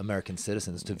for American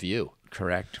citizens to view.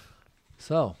 Correct.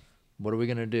 So what are we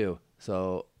going to do?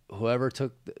 So whoever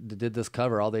did this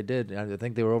cover, all they did, I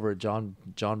think they were over at John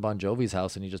Bon Jovi's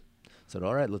house, and he just said,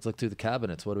 all right, let's look through the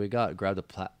cabinets. What do we got? Grabbed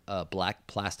a black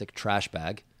plastic trash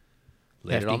bag,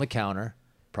 laid it Hefty. on the counter,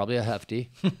 probably a hefty,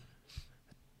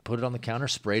 put it on the counter,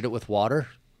 sprayed it with water,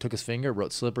 took his finger,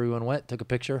 wrote slippery when wet, took a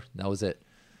picture. That was it.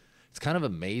 It's kind of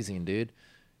amazing, dude.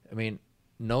 I mean,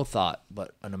 no thought,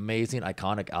 but an amazing,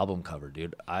 iconic album cover,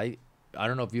 dude. I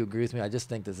don't know if you agree with me. I just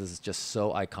think this is just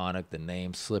so iconic. The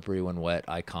name, Slippery When Wet,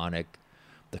 iconic.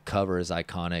 The cover is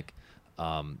iconic.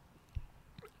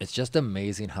 It's just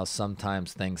amazing how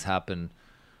sometimes things happen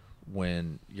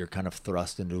when you're kind of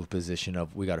thrust into a position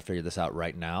of, we got to figure this out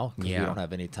right now because we don't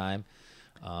have any time.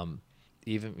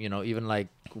 Even like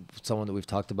someone that we've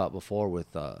talked about before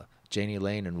with Janie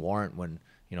Lane and Warrant, when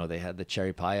they had the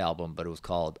Cherry Pie album, but it was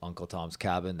called Uncle Tom's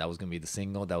Cabin. That was gonna be the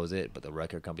single. That was it. But the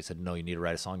record company said, no, you need to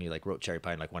write a song. You wrote Cherry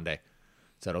Pie in one day.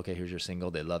 Said, okay, here's your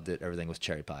single. They loved it. Everything was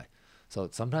Cherry Pie. So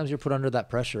sometimes you're put under that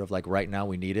pressure of right now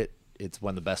we need it. It's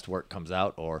when the best work comes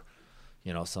out, or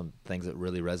some things that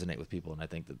really resonate with people. And I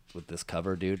think that with this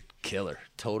cover, dude, killer.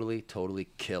 Totally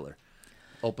killer.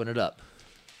 Open it up.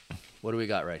 What do we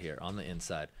got right here on the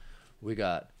inside? We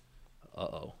got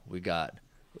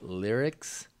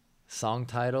lyrics, song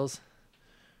titles,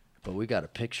 but we got a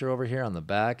picture over here on the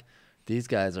back. These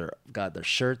guys got their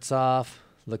shirts off,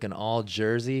 looking all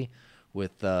Jersey,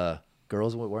 with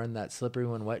girls wearing that Slippery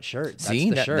When Wet shirt. That's See,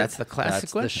 the shirt. that's the classic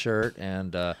That's one. the shirt,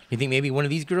 and You think maybe one of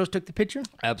these girls took the picture?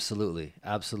 absolutely.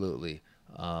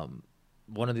 One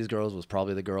of these girls was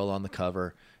probably the girl on the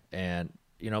cover, and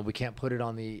we can't put it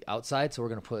on the outside, so we're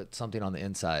gonna put something on the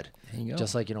inside. There you go.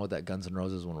 Just like with that Guns N'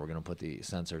 Roses one, we're gonna put the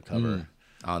censored cover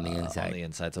On the inside. on the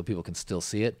inside, so people can still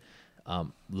see it.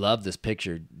 Love this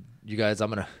picture, you guys.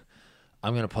 I'm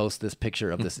gonna post this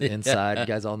picture of this inside. You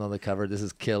guys all know the cover. This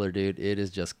is killer, dude. It is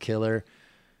just killer.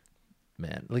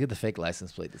 Man, look at the fake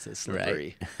license plate that says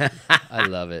Slippery. I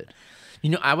love it.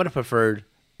 I would have preferred,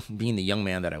 being the young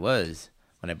man that I was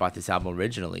when I bought this album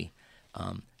originally,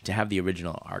 to have the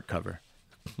original art cover.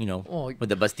 With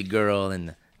the busty girl and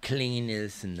the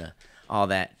cleanness and all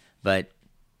that. But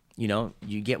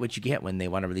you get what you get when they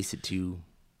want to release it to,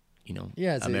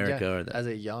 America as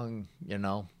a young,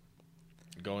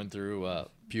 going through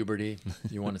puberty,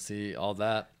 you want to see all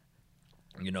that.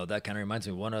 That kind of reminds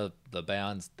me of one of the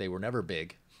bands. They were never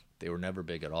big. They were never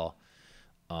big at all.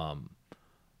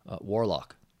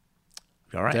 Warlock.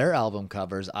 All right. Their album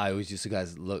covers, I always used to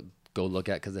go look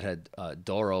at, because it had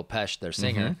Doro Pesch, their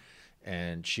singer,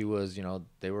 and she was,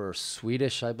 they were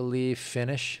Swedish, I believe,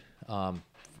 Finnish,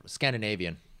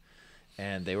 Scandinavian,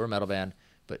 and they were a metal band.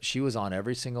 But she was on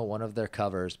every single one of their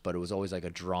covers, but it was always like a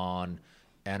drawn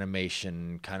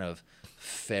animation kind of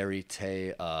fairy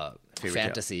tale,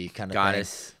 fantasy kind of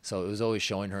goddess thing. So it was always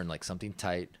showing her in something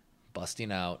tight,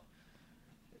 busting out.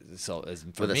 So as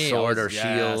for with me, a sword always, or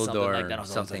shield something or like that. I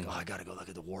was always something. I gotta go look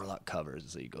at the Warlock covers.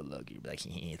 So you go look, you're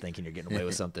thinking you're getting away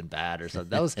with something bad or something.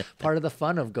 That was part of the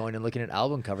fun of going and looking at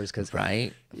album covers, because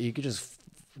you could just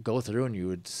go through and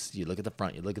you look at the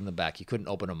front, you look in the back. You couldn't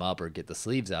open them up or get the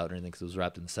sleeves out or anything because it was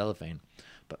wrapped in cellophane.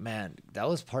 But man, that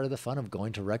was part of the fun of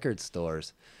going to record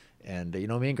stores. And me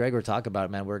and Greg were talking about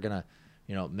it, man. We're gonna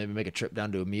maybe make a trip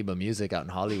down to Amoeba Music out in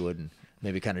Hollywood and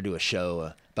maybe kind of do a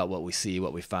show about what we see,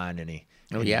 what we find, any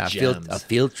gems. A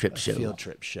field trip show. Field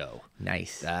trip show.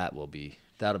 Nice. That'll be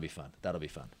fun. That'll be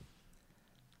fun.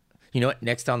 You know what?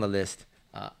 Next on the list,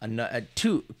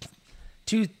 two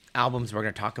albums we're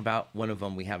going to talk about. One of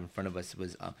them we have in front of us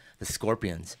was the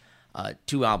Scorpions.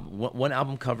 One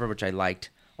album cover which I liked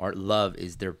or love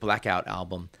is their Blackout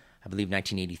album, I believe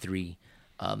 1983.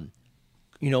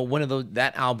 One of those,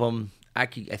 that album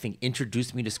actually I think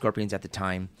introduced me to Scorpions at the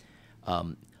time.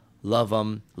 Love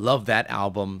them, love that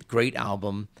album, great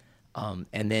album.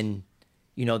 And then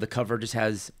the cover just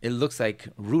it looks like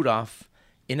Rudolph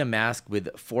in a mask with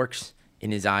forks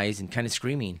in his eyes and kind of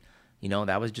screaming.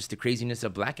 That was just the craziness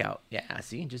of Blackout. Yeah,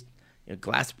 see, just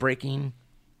glass breaking,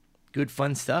 good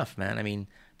fun stuff, man. I mean,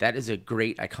 that is a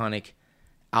great iconic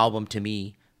album to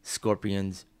me,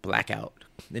 Scorpions Blackout.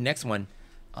 The next one,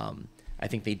 I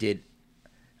think they did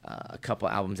a couple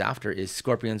albums after, is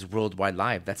Scorpions Worldwide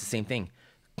Live. That's the same thing.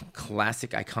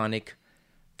 Classic, iconic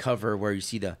cover where you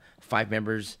see the 5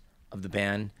 members of the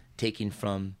band taking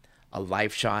from a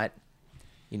live shot,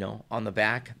 on the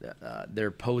back. They're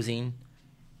posing,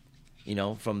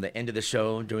 from the end of the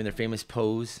show, doing their famous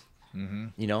pose.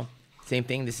 Mm-hmm. Same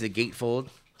thing. This is a Gatefold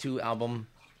 2 album.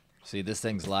 See, this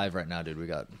thing's live right now, dude. We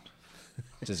got,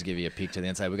 just to give you a peek to the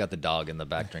inside, we got the dog in the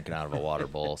back drinking out of a water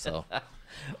bowl. So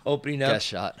opening up, guest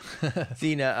shot.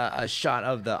 seeing a shot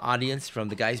of the audience from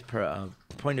the guy's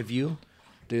point of view.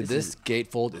 Dude, this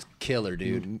Gatefold is killer,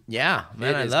 dude. Yeah,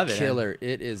 man, I love it. Killer.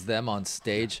 It is them on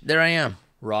stage. There I am.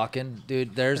 rocking,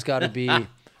 dude. There's got to be.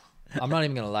 I'm not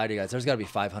even gonna lie to you guys. There's got to be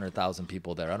 500,000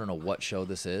 people there. I don't know what show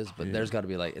this is, but there's got to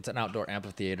be like it's an outdoor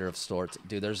amphitheater of sorts,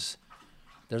 dude. There's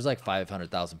like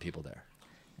 500,000 people there.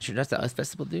 Sure, that's the US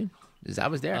Festival, dude. 'Cause I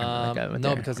was there. I went No,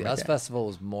 there. because I the went US there. Festival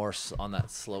was more on that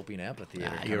sloping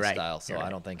amphitheater kind you're of right. style, so You're I right.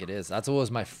 don't think it is. That's what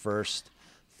was my first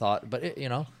thought, but it,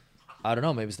 I don't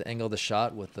know. Maybe it's the angle of the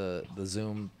shot with the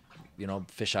zoom,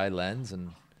 fisheye lens,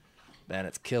 and man,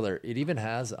 it's killer. It even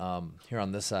has here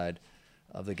on this side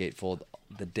of the gatefold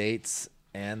the dates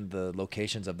and the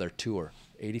locations of their tour,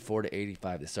 84 to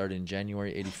 85. They started in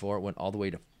January 84, went all the way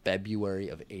to February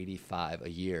of 85, a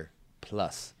year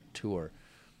plus tour.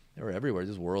 They were everywhere.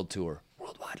 This world tour,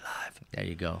 worldwide live. There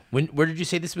you go. Where did you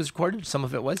say this was recorded? Some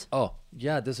of it was? Oh,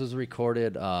 yeah, this was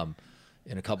recorded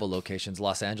in a couple locations.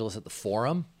 Los Angeles at the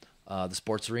Forum, the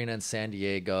Sports Arena in San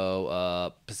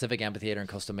Diego, Pacific Amphitheater in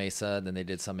Costa Mesa. Then they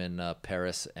did some in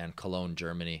Paris and Cologne,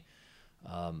 Germany.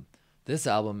 This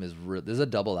album is this is a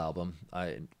double album.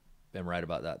 I am right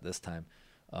about that this time.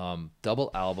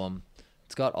 Double album.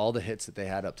 It's got all the hits that they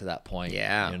had up to that point.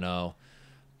 Yeah.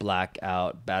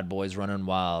 Blackout, Bad Boys Running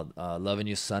Wild, Loving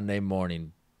You Sunday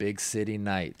Morning, Big City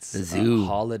Nights, The Zoo.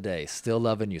 Holiday, Still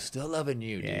Loving You,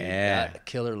 dude. Yeah. That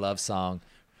killer love song,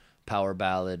 power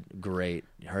ballad, great.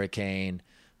 Hurricane,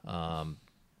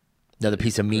 Another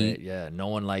piece of meat. great. Yeah, No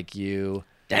One Like You,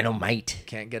 Dynamite.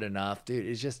 Can't Get Enough, dude.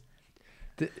 It's just,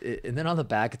 and then on the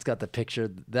back, it's got the picture.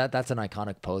 That's an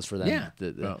iconic pose for them. Yeah.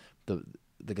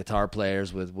 The guitar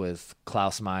players with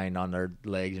Klaus Meine on their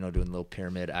legs, doing a little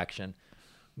pyramid action.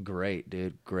 Great,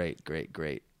 dude. Great.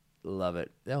 Love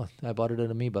it. Oh, I bought it at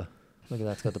Amoeba. Look at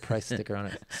that. It's got the price sticker on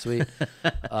it. Sweet.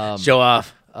 Show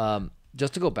off.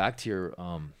 Just to go back to your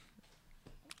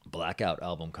Blackout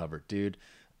album cover, dude.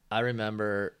 I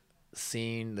remember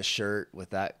seeing the shirt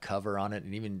with that cover on it,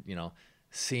 and even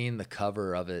seeing the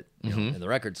cover of it in the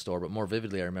record store. But more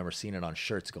vividly, I remember seeing it on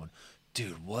shirts, going,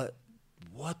 "Dude, what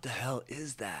the hell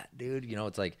is that, dude?"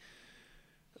 It's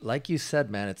like you said,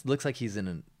 man. It looks like he's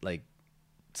in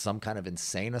some kind of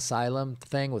insane asylum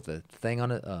thing with a thing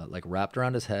on it, like wrapped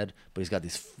around his head, but he's got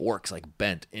these forks like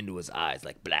bent into his eyes,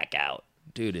 like blackout.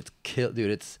 Dude,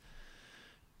 it's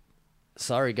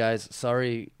sorry guys,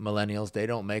 sorry millennials, they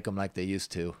don't make them like they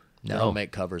used to. They No. don't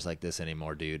make covers like this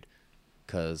anymore, dude.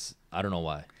 Because I don't know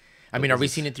why. I mean, are we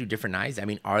seeing it through different eyes? I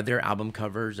mean, are there album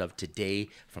covers of today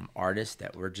from artists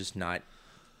that we're just not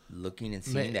looking and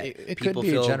seeing that It could people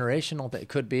be feel? a generational thing. It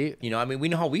could be. I mean, we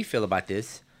know how we feel about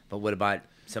this, but what about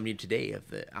somebody today? If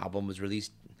the album was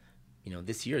released,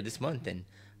 this year, this month, and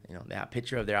that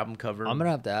picture of their album cover. I'm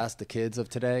gonna have to ask the kids of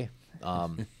today,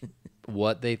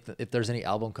 what they if there's any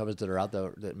album covers that are out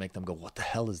there that make them go, "What the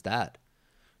hell is that?"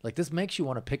 Like, this makes you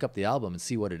want to pick up the album and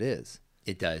see what it is.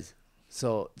 It does.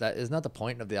 So that is not the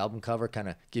point of the album cover. Kind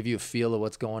of give you a feel of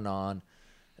what's going on,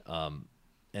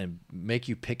 and make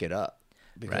you pick it up.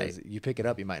 Because Right. you pick it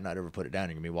up, you might not ever put it down.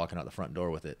 You're gonna be walking out the front door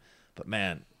with it. But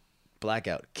man,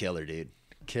 Blackout, killer, dude.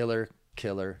 Killer.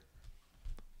 All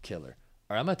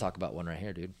right, I'm gonna talk about one right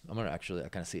here, dude. I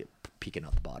kind of see it peeking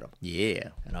out the bottom. Yeah.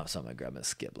 And I was something I grab and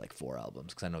skip like 4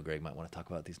 albums because I know Greg might want to talk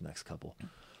about these next couple.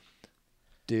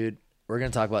 Dude, we're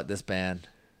gonna talk about this band,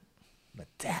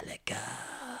 Metallica.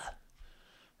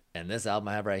 And this album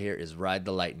I have right here is Ride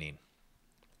the Lightning.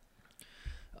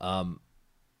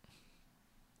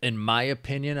 In my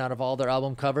opinion, out of all their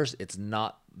album covers, it's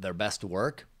not their best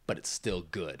work, but it's still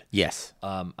good. Yes.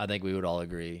 I think we would all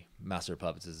agree Master of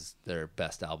Puppets is their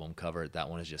best album cover. That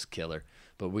one is just killer.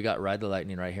 But we got Ride the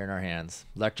Lightning right here in our hands.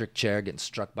 Electric chair getting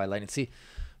struck by lightning. See,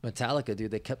 Metallica, dude,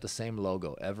 they kept the same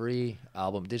logo. Every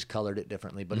album, they just colored it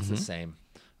differently, but it's the same.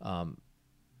 Either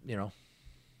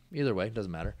way,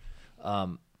 doesn't matter.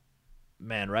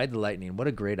 Man, Ride the Lightning, what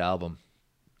a great album.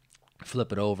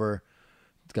 Flip it over.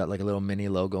 It's got like a little mini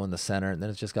logo in the center, and then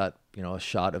it's just got, a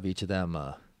shot of each of them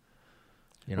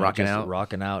Rocking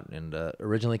out. And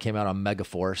originally came out on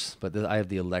Megaforce, but I have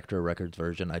the Elektra Records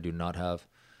version. I do not have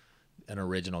an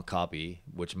original copy,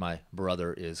 which my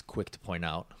brother is quick to point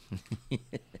out.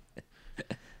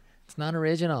 It's not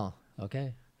original.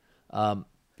 Okay.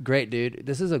 Great, dude.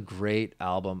 This is a great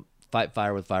album. Fight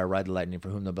Fire with Fire, Ride the Lightning, For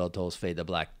Whom the Bell Tolls, Fade to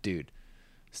Black. Dude,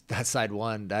 that's side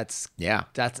one. That's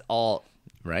all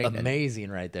Right. amazing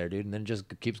right there, dude. And then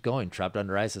just keeps going. Trapped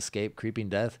Under Ice, Escape, Creeping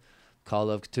Death, Call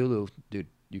of Cthulhu. Dude,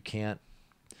 you can't.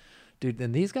 Dude,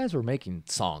 and these guys were making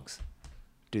songs.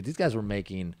 Dude, these guys were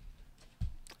making.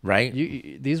 Right.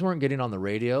 These weren't getting on the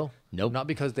radio. Nope. Not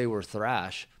because they were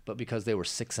thrash, but because they were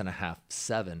 6.5,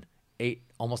 7, 8,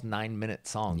 almost 9-minute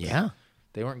songs. Yeah.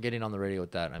 They weren't getting on the radio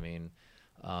with that. I mean,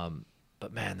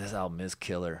 but man, this album is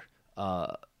killer.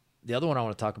 the other one I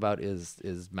want to talk about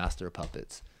is Master of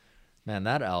Puppets. Man,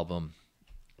 that album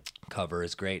cover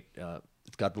is great.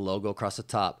 It's got the logo across the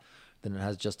top. Then it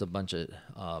has just a bunch of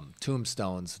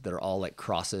tombstones that are all like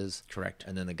crosses. Correct.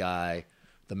 And then the guy,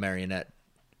 the marionette,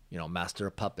 Master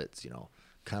of Puppets,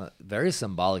 kind of very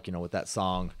symbolic, with that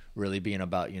song really being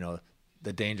about,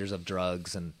 the dangers of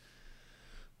drugs and,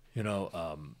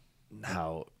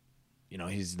 how,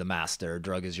 he's the master.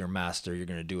 Drug is your master. You're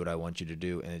going to do what I want you to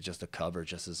do. And it's just a cover,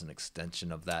 just as an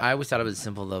extension of that. I always thought it was a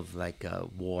symbol of like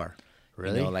war.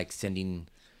 Really? Like sending,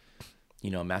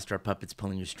 Master of Puppets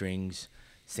pulling your strings,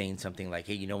 saying something like,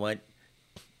 hey, you know what?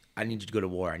 I need you to go to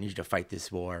war. I need you to fight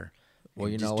this war. Well,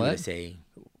 and you just know do what? I say.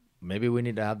 Maybe we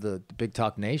need to have the Big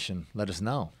Talk Nation let us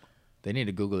know. They need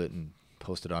to Google it and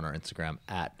post it on our Instagram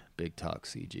at Big Talk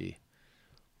CG.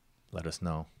 Let us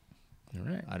know. All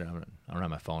right. I don't have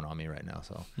my phone on me right now,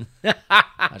 so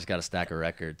I just got a stack of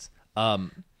records.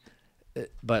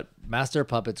 But Master of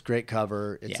Puppets, great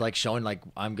cover. It's Yeah. like showing like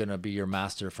I'm gonna be your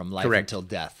master from life Correct. until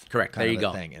death. Correct. kind There of you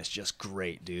a go. Thing. And it's just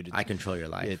great, dude. I control your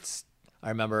life. I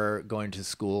remember going to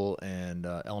school and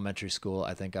elementary school.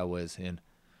 I think I was in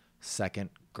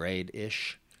second grade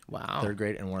ish. Wow. Third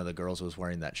grade, and one of the girls was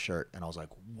wearing that shirt, and I was like,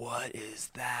 "What is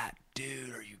that,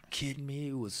 dude? Are you kidding me?"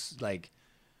 It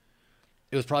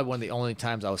was probably one of the only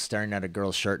times I was staring at a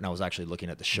girl's shirt, and I was actually looking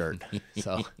at the shirt.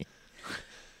 So,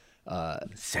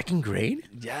 Second grade?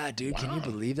 yeah, dude, can you Wow.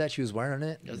 believe that she was wearing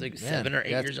it? I was like Man, 7 or 8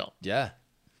 yeah, years old. Yeah,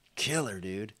 killer,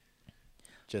 dude.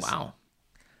 Just Wow.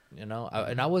 and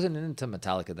I wasn't into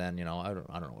Metallica then. I don't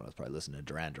know what I was probably listening to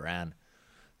Duran Duran.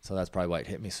 So that's probably why it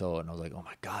hit me so. And I was like, oh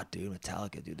my God, dude,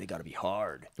 Metallica, dude, they got to be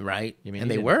hard. Right. You mean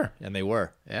and you they didn't- were. And they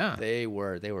were. Yeah. They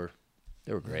were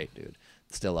great, dude.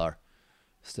 Still are.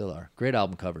 Great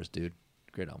album covers, dude.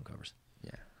 Great album covers.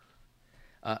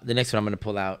 Yeah. The next one I'm going to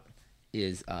pull out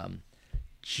is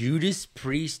Judas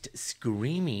Priest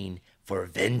Screaming for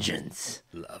Vengeance.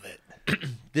 Love it.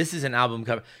 This is an album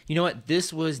cover. You know what?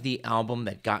 This was the album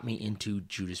that got me into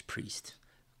Judas Priest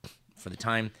for the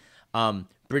time.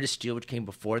 British Steel, which came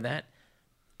before that,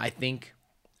 I think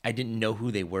I didn't know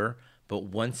who they were, but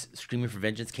once Screaming for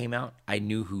Vengeance came out, I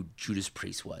knew who Judas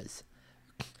Priest was.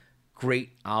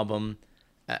 Great album.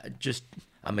 Just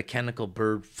a mechanical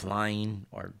bird flying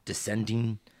or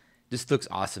descending. This looks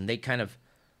awesome. They kind of,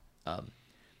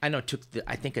 took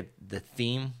the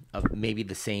theme of maybe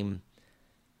the same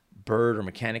bird or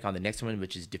mechanic on the next one,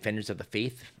 which is Defenders of the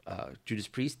Faith, Judas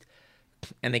Priest,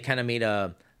 and they kind of made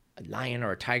a lion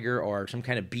or a tiger or some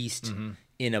kind of beast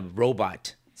in a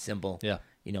robot symbol. Yeah.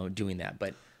 Doing that.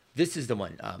 But this is the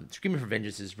one. Screaming for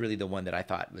Vengeance is really the one that I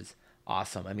thought was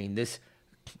awesome. I mean, this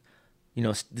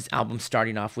album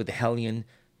starting off with the Hellion,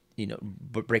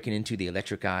 breaking into the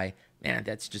Electric Eye. Man,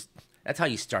 that's how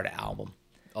you start an album.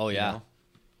 Oh, yeah.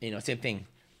 Same thing.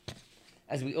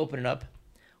 As we open it up,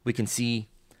 we can see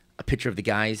a picture of the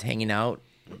guys hanging out,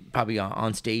 probably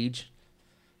on stage,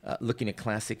 looking at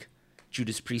classic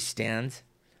Judas Priest stands.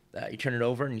 You turn it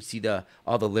over and you see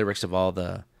all the lyrics of all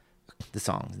the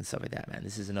songs and stuff like that. Man,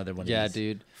 this is another one. Yeah, of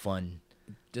these dude. Fun.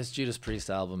 This Judas Priest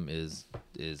album is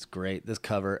great. This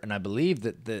cover, and I believe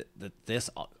that this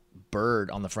bird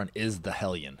on the front is the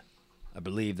Hellion. I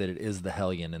believe that it is the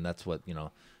Hellion, and that's what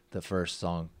the first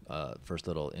song, first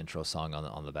little intro song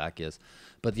on the back is.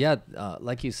 But yeah,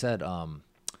 like you said, what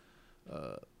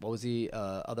was the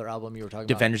other album you were talking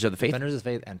Defenders about? of the Faith? Defenders of the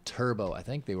Faith and Turbo. I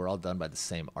think they were all done by the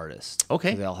same artist.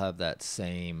 Okay. So they all have that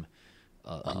same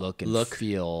look and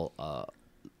feel.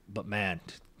 But man,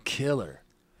 killer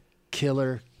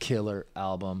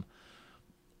album.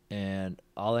 And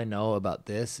all I know about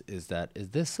this is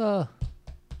this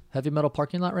Heavy Metal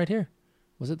Parking Lot right here?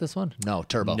 Was it this one? No,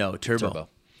 Turbo. No, Turbo.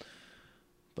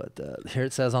 But here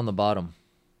it says on the bottom,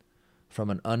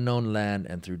 from an unknown land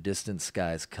and through distant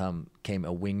skies came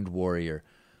a winged warrior.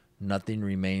 Nothing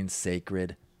remained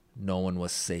sacred. No one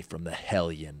was safe from the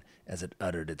Hellion as it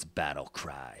uttered its battle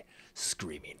cry,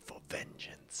 screaming for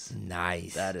vengeance.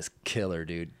 Nice. That is killer,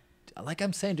 dude. Like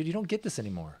I'm saying, dude, you don't get this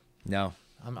anymore. No.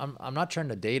 I'm not trying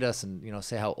to date us and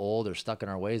say how old or stuck in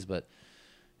our ways, but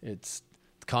it's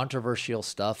controversial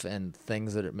stuff and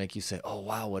things that make you say, "Oh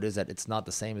wow, what is that?" It's not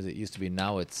the same as it used to be.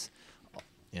 Now it's,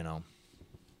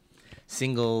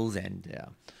 Singles and yeah.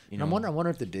 And I wonder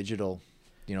if the digital,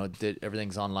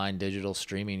 everything's online, digital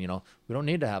streaming. We don't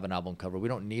need to have an album cover. We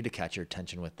don't need to catch your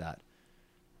attention with that.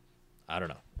 I don't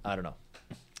know.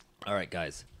 All right,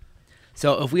 guys.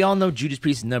 So if we all know Judas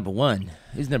Priest is number 1,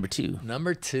 who's number 2?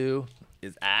 Number 2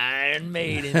 is Iron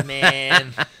Maiden,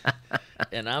 man.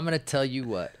 And I'm going to tell you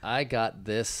what. I got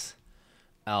this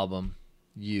album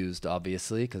used,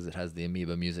 obviously, because it has the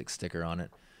Amoeba Music sticker on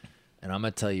it. And I'm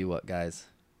going to tell you what, guys.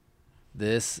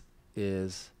 This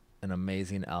is an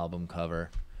amazing album cover.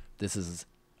 This is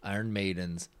Iron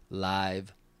Maiden's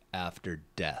Live After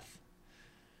Death.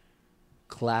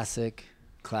 Classic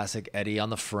Eddie on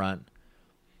the front.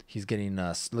 He's getting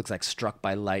looks like struck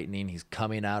by lightning. He's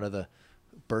bursting out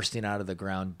of the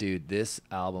ground. Dude, this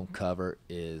album cover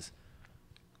is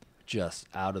just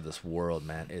out of this world,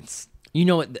 man. It's You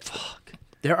know what?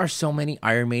 There are so many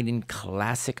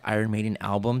classic Iron Maiden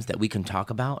albums that we can talk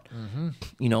about.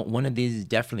 You know, one of these is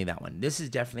definitely that one. This is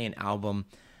definitely an album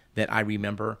that I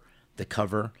remember the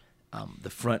cover, the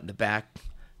front, the back,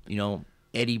 you know,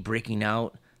 Eddie breaking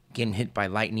out, getting hit by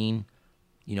lightning,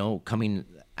 you know, coming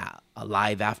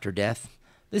alive after death.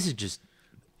 This is just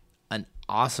an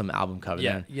awesome album cover.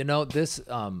 yeah. Man. You know, this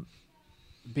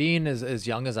being as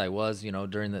young as I was, you know,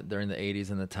 during the 80s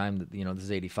and the time that, you know, this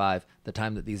is 85, the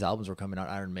time that these albums were coming out,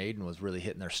 Iron Maiden was really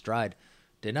hitting their stride.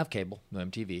 Didn't have cable, no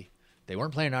MTV. They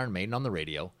weren't playing Iron Maiden on the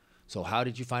radio. So how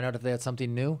did you find out if they had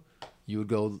something new? You would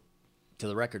go to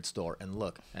the record store and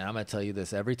look. And I'm going to tell you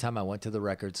this, every time I went to the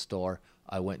record store,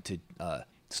 I went to a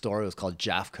store, it was called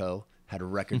Jafco, had a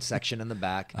record section in the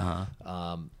back.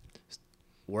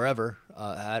 Wherever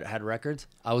had records,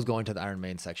 I was going to the Iron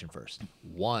Maiden section first.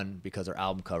 One, because their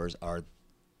album covers are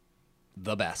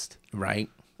the best. Right?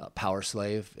 Power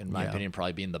Slave, in my Yeah. opinion,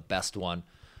 probably being the best one.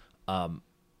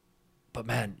 But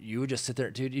man, you would just sit there,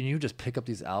 dude, and you would just pick up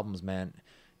these albums, man.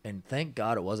 And thank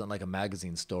God it wasn't like a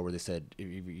magazine store where they said,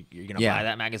 you're going to Yeah. buy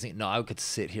that magazine. No, I could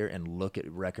sit here and look at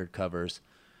record covers.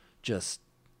 Just,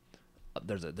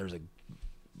 there's a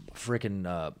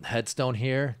freaking headstone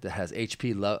here that has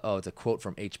H.P. it's a quote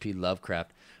from H.P.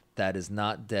 Lovecraft. That is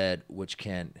not dead, which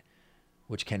can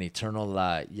eternal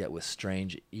lie, yet with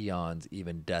strange eons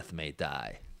even death may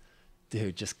die.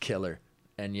 Dude, just killer.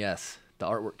 And yes, the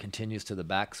artwork continues to the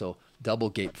back, so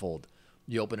double gatefold.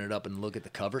 You open it up and look at the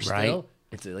cover still. Right.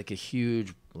 It's like a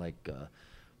huge,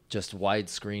 just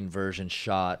widescreen version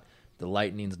shot. The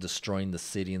lightning's destroying the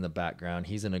city in the background.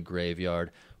 He's in a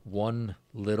graveyard. One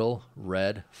little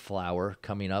red flower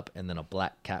coming up, and then a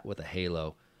black cat with a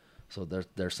halo. So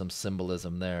there's some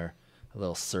symbolism there. A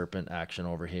little serpent action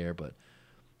over here, but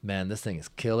man, this thing is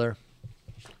killer.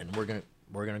 And we're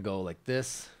gonna go like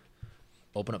this.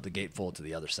 Open up the gatefold to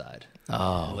the other side.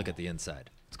 Oh. And look at the inside.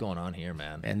 What's going on here,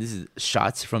 man? And this is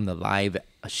shots from the live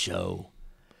show.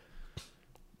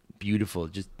 Beautiful.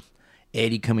 Just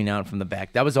Eddie coming out from the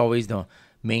back. That was always the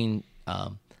main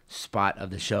spot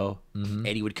of the show.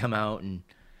 Eddie would come out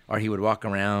or he would walk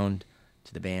around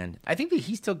to the band. I think that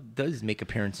he still does make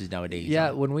appearances nowadays.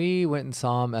 Yeah, when we went and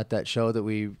saw him at that show that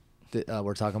we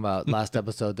were talking about last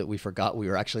episode that we forgot we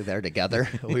were actually there together.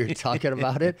 We were talking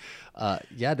about it.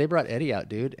 Yeah, they brought Eddie out,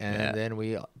 dude. And then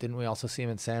we also see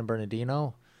him in San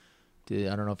Bernardino.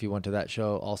 I don't know if you went to that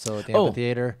show also at the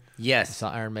amphitheater. Yes. We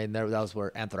saw Iron Maiden there. That was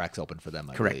where Anthrax opened for them,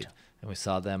 I Correct. believe. And we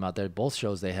saw them out there. Both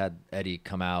shows they had Eddie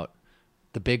come out,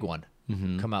 the big one,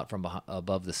 come out from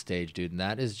above the stage, dude. And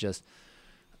that is just,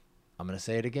 I'm going to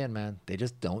say it again, man. They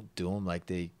just don't do them like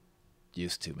they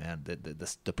used to, man.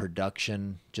 The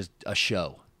production, just a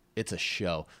show. It's a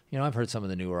show. You know, I've heard some of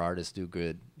the newer artists do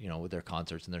good, you know, with their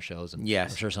concerts and their shows. And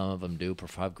Yes. I'm sure some of them do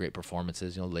have great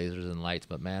performances, you know, lasers and lights.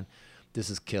 But man, this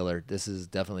is killer. This is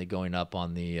definitely going up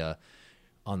on the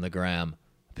gram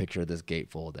picture of this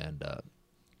gatefold. And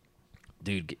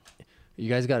dude, you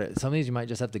guys got it. Some of these you might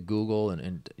just have to Google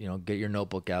and you know, get your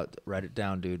notebook out, write it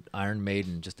down, dude. Iron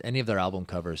Maiden, just any of their album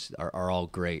covers are all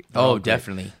great. They're all great.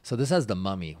 Definitely. So this has The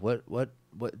Mummy. What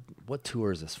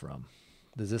tour is this from?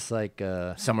 Is this like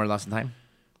Somewhere Lost in Time?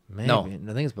 maybe? No. I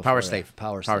think it's before Power that. Slave.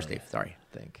 Power Power Slave. Slave, sorry.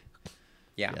 I think.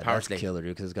 Yeah, Yeah, Power that's Slave. killer,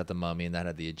 dude, because it's got The Mummy and that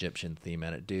had the Egyptian theme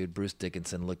in it, dude. Bruce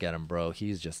Dickinson, look at him, bro.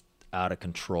 He's just out of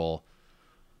control.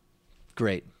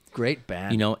 Great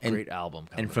band. You know, great album.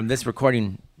 And cover. from this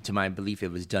recording, to my belief,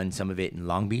 it was done, some of it in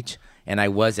Long Beach, and I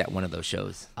was at one of those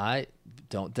shows. I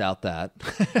don't doubt that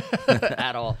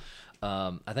at all.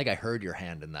 I think I heard your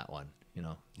hand in that one. You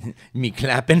know. Me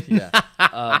clapping.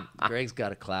 Yeah. Greg's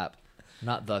got a clap,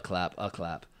 not the clap, a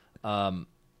clap.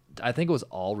 I think it was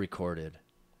all recorded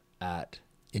at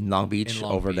in Long Beach in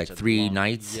Long over Beach like at the 3 Long-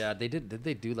 nights. Yeah, they did. Did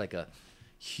they do like a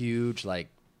huge like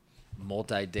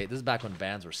multi-date? This is back when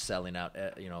bands were selling out,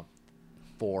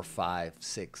 4, 5,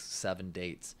 6, 7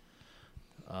 dates.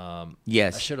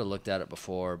 Yes. I should have looked at it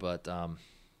before, but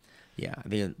Yeah, I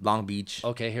think Long Beach.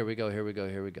 okay, here we go.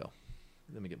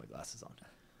 Let me get my glasses on.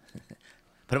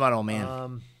 Put them on, old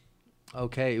man.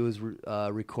 Okay, it was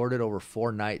recorded over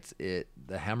 4 nights at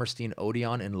the Hammerstein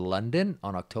Odeon in London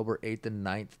on October 8th and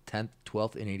 9th, 10th,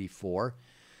 12th, and 84,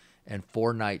 and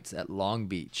 4 nights at Long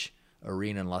Beach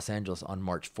Arena in Los Angeles on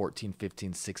March 14th,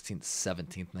 15th, 16th,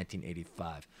 17th,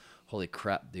 1985. Holy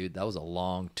crap, dude. That was a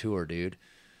long tour, dude.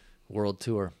 World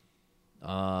tour.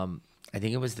 I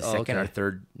think it was the second or okay.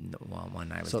 third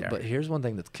one I was there. But here's one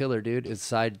thing that's killer, dude. Is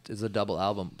a double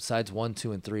album. Sides 1,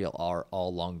 2, and 3 are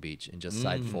all Long Beach, and just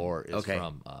side 4 is okay.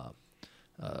 from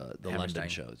the London Hammerstein.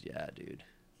 shows. Yeah, dude.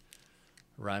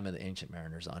 Rhyme of the Ancient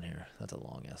Mariners on here. That's a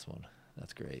long ass one.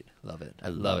 That's great. Love it. I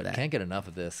love that. Can't get enough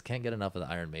of this. Can't get enough of the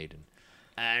Iron Maiden.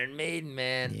 Iron Maiden,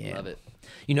 man. Yeah. Love it.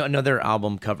 You know, another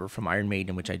album cover from Iron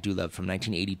Maiden, which I do love, from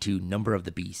 1982, Number of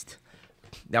the Beast.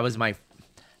 That was my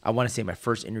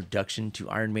first introduction to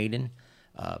Iron Maiden.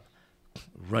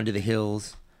 Run to the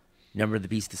Hills, Number of the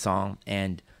Beast, the song.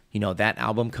 And, you know, that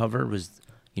album cover was,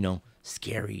 you know,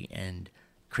 scary and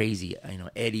crazy. You know,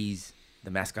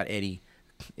 the mascot Eddie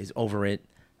is over it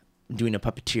doing a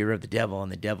puppeteer of the devil, and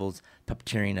the devil's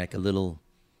puppeteering like a little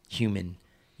human.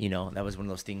 You know, that was one of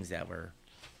those things that were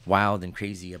wild and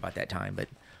crazy about that time. But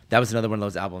that was another one of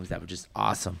those albums that were just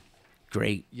awesome.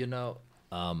 Great. You know,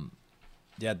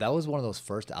 yeah, that was one of those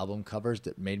first album covers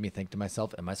that made me think to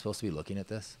myself, am I supposed to be looking at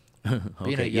this? Being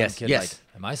Okay, a young yes, kid, yes.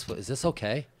 like, is this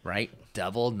okay? Right?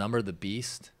 Devil, Number of the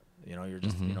Beast. You know, you're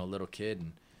just, you know, a little kid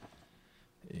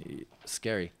and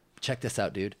scary. Check this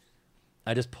out, dude.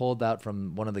 I just pulled out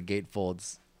from one of the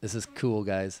gatefolds. This is cool,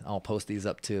 guys. I'll post these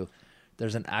up too.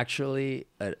 There's an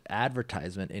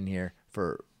advertisement in here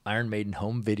for Iron Maiden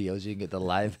home videos. You can get the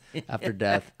Live After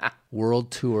Death World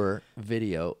Tour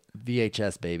video,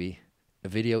 VHS, baby. A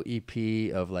video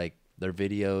EP of like their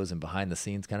videos and behind the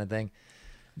scenes kind of thing.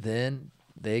 Then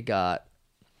they got,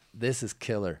 this is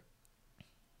killer.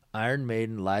 Iron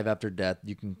Maiden Live After Death.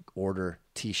 You can order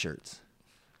t-shirts.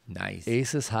 Nice.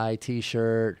 Aces High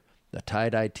t-shirt, the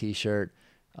tie-dye t-shirt.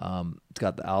 It's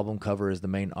got the album cover as the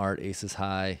main art, Aces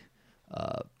High.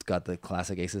 It's got the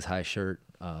classic Aces High shirt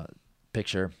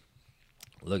picture.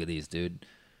 Look at these, dude.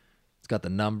 It's got the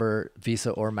number,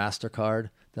 Visa or MasterCard.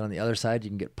 Then on the other side, you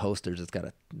can get posters.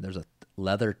 There's a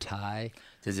leather tie.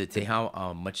 Does it say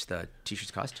how much the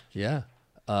t-shirts cost? Yeah.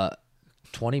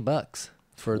 $20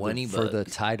 for the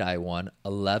tie-dye one,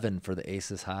 $11 for the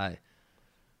Aces High.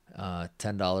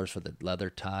 $10 for the leather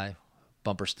tie,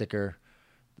 bumper sticker,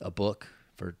 a book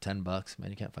for $10. Man,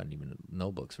 you can't find even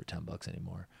no books for $10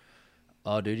 anymore.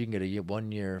 Oh, dude, you can get a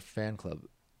 1-year fan club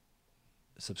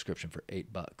subscription for $8.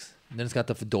 And then it's got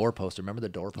the door poster. Remember the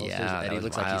door posters? Yeah, that Eddie was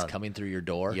looks like he's wild. coming through your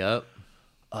door. Yep.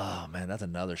 Oh man, that's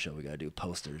another show we gotta do.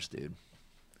 Posters, dude.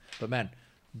 But man,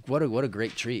 what a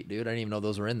great treat, dude. I didn't even know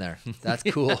those were in there. That's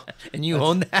cool. And you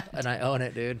own that? And I own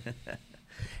it, dude.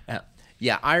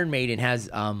 Yeah, Iron Maiden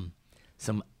has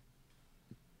some,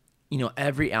 you know,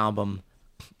 every album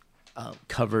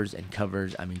covers and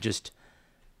covers. I mean, just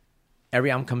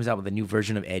every album comes out with a new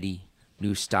version of Eddie,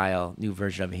 new style, new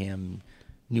version of him,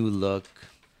 new look,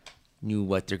 new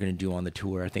what they're going to do on the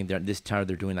tour. I think this time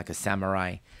they're doing like a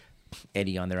samurai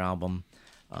Eddie on their album.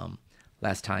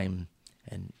 Last time,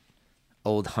 an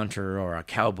old hunter or a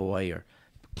cowboy,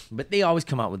 but they always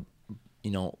come out with, you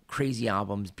know, crazy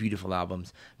albums, beautiful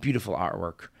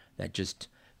artwork that just,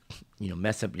 you know,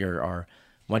 mess up or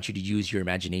want you to use your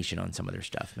imagination on some of their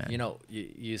stuff, man. You know,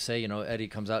 you say, you know, Eddie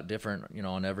comes out different, you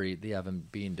know, they have him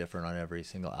being different on every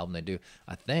single album they do.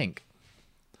 I think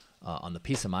on the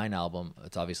Peace of Mind album,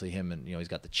 it's obviously him, and, you know, he's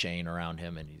got the chain around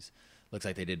him, and looks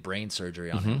like they did brain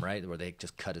surgery on him, right? Where they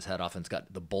just cut his head off, and it's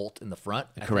got the bolt in the front.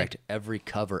 Correct. I think every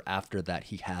cover after that,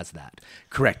 he has that.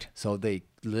 Correct. So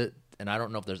and I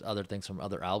don't know if there's other things from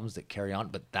other albums that carry on,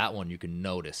 but that one you can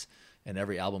notice. And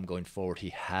every album going forward, he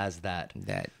has that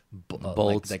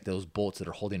bolts, like those bolts that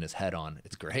are holding his head on.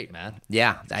 It's great, man.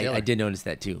 Yeah, I did notice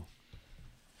that too.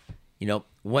 You know,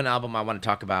 one album I want to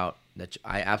talk about that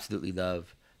I absolutely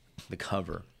love, the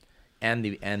cover, and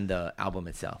the album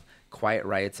itself. Quiet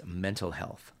Riot's Metal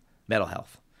Health.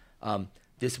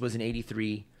 This was an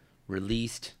 '83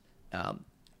 released.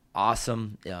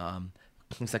 Awesome.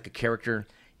 Looks like a character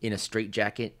in a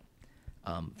straitjacket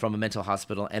from a mental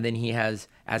hospital, and then he has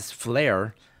as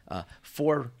flair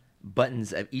 4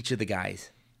 buttons of each of the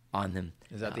guys on them.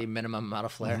 Is that the minimum amount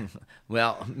of flair?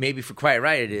 Well, maybe for Quiet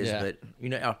Riot it is, Yeah. but you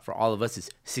know, for all of us, it's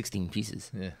 16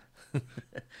 pieces. Yeah.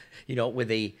 You know,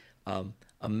 with a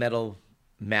metal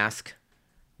mask,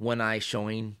 one eye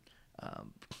showing.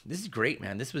 This is great,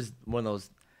 man. This was one of those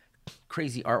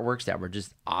crazy artworks that were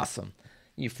just awesome.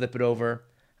 You flip it over.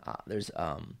 There's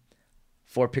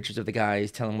 4 pictures of the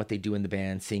guys telling what they do in the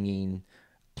band, singing,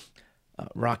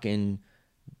 rocking,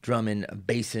 drumming,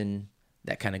 bassing,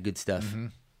 that kind of good stuff.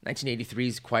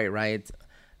 1983's Quiet Riot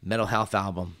Metal Health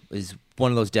album is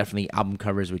one of those definitely album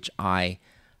covers which I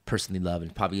personally love,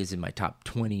 and probably is in my top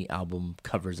 20 album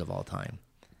covers of all time.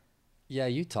 Yeah,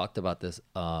 you talked about this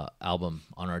album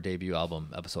on our debut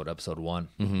album episode 1,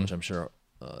 which I'm sure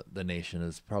the nation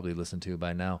has probably listened to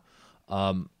by now.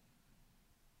 And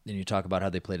you talk about how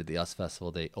they played at the US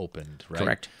Festival. They opened, right?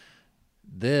 Correct.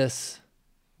 This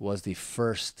was the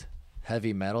first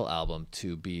heavy metal album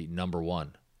to be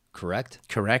 #1, correct?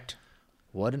 Correct.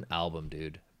 What an album,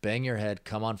 dude. Bang Your Head,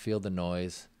 Come On Feel the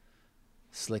Noise,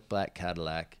 Slick Black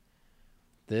Cadillac.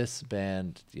 This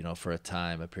band, for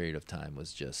a period of time,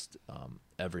 was just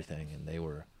everything. And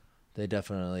they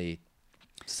definitely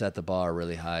set the bar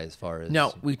really high as far as...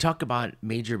 No, we talk about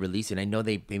major release, and I know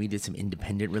they maybe did some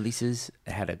independent releases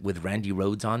with Randy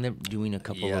Rhoads on them, doing a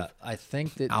couple of I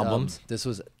think that albums. This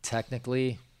was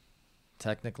technically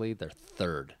their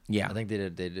third. Yeah. I think they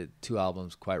did 2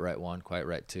 albums, Quite Right 1, Quite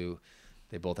Right 2.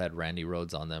 They both had Randy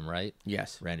Rhoads on them, right?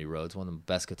 Yes. Randy Rhoads, one of the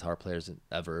best guitar players that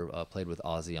ever, played with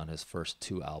Ozzy on his first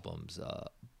 2 albums,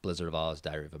 Blizzard of Oz,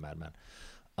 Diary of a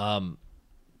Madman.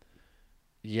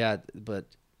 Yeah, but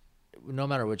no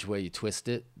matter which way you twist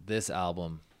it, this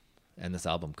album and this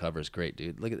album cover is great,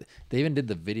 dude. Look at they even did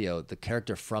the video, the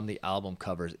character from the album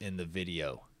covers in the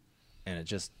video, and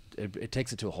it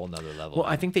takes it to a whole nother level. Well,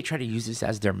 I think they try to use this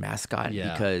as their mascot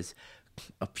because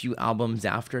a few albums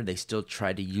after, they still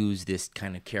try to use this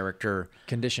kind of character.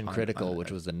 Condition Critical,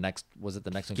 which was the next one?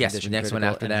 Yes, Condition the next one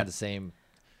after and that. had the same.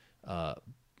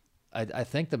 I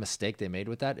think the mistake they made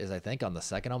with that is I think on the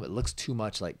second album it looks too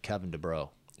much like Kevin DuBrow.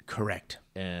 Correct.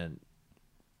 And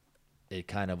it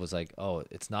kind of was like, oh,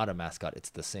 it's not a mascot,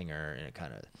 it's the singer, and it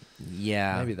kind of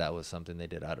maybe that was something they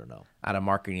did. I don't know. Out of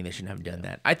marketing, they shouldn't have done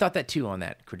that. I thought that too on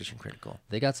that Condition Critical.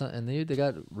 They got some, and they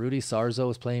got Rudy Sarzo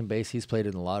was playing bass. He's played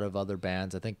in a lot of other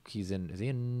bands. I think is he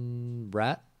in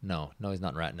Rat? No, he's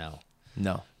not in Rat now.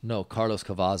 No. Carlos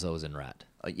Cavazo was in Rat.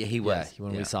 Yeah, he was. Yeah,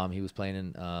 when we saw him, he was playing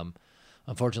in.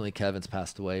 Unfortunately, Kevin's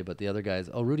passed away, but the other guys.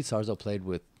 Oh, Rudy Sarzo played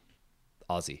with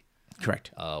Ozzy.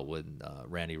 Correct. When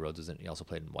Randy Rhoads was in, he also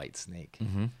played in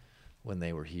Whitesnake when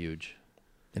they were huge.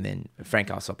 And then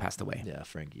Frank also passed away. Yeah,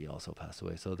 Frankie also passed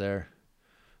away. So they're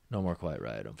no more Quiet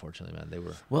Riot, unfortunately, man. They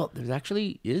were. Well, there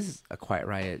actually is a Quiet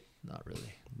Riot. Not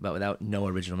really. But without no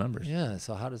original members. Yeah,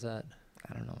 so how does that?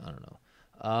 I don't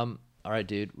know. All right,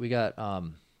 dude. We got,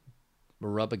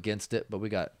 we're up against it, but we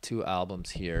got 2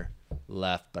 albums here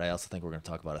left, but I also think we're going to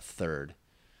talk about a third.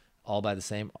 All by the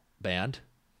same band,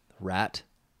 Rat.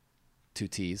 2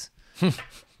 T's.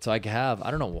 So I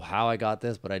don't know how I got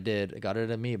this, but I did. I got it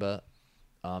at Amoeba.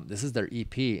 This is their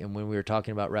EP. And when we were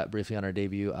talking about Rat briefly on our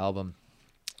debut album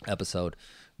episode,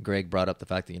 Greg brought up the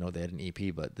fact that, they had an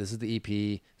EP, but this is the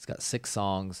EP. It's got 6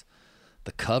 songs.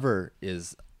 The cover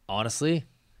is honestly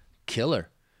killer.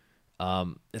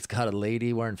 It's got a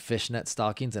lady wearing fishnet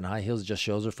stockings and high heels, just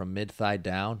shows her from mid-thigh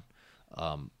down.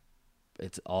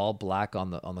 It's all black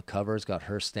on the cover. It's got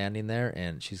her standing there,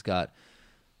 and she's got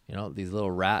these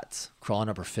little rats crawling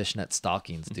up her fishnet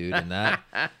stockings, dude. And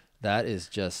that is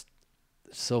just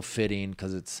so fitting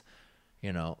because it's,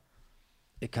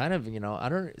 it kind of,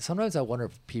 sometimes I wonder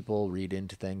if people read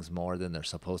into things more than they're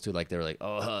supposed to. Like they're like,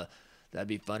 oh, that'd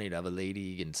be funny to have a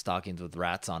lady in stockings with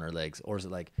rats on her legs. Or is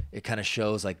it like, it kind of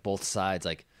shows like both sides,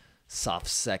 like soft,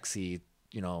 sexy,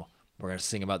 we're going to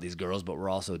sing about these girls, but we're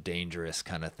also dangerous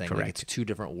kind of thing. Correct. Like it's 2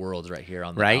 different worlds right here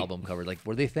on the album cover. Like,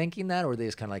 were they thinking that, or were they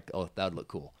just kind of like, oh, that would look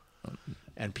cool?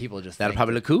 And people just that'll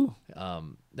probably look cool.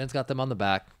 Then it's got them on the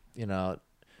back,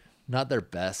 not their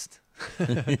best.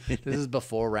 This is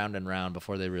before Round and Round,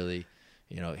 before they really,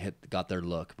 got their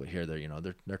look. But here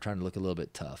they're trying to look a little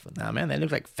bit tough. And man, they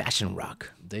look like fashion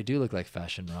rock. They do look like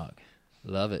fashion rock.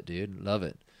 Love it, dude. Love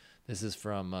it. This is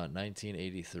from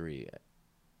 1983.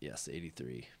 Yes,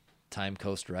 83. Time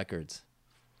Coast Records.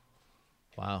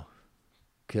 Wow.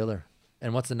 Killer.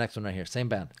 And what's the next one right here? Same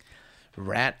band.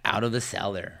 Rat Out of the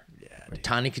Cellar. Yeah. Where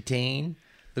Tawny Katane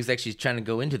looks like she's trying to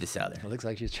go into the cellar. It looks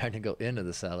like she's trying to go into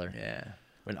the cellar. Yeah.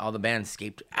 When all the bands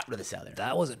escaped out of the cellar.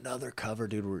 That was another cover,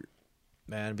 dude.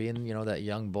 Man, being, that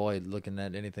young boy looking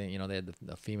at anything, they had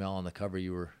the female on the cover,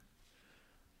 you were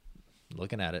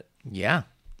looking at it. Yeah.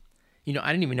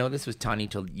 I didn't even know this was Tawny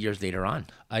till years later on.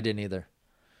 I didn't either.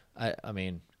 I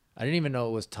mean, I didn't even know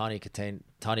it was Tawny Katane.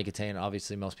 Tawny Katane,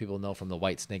 obviously, most people know from the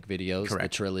Whitesnake videos,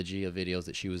 Correct. The trilogy of videos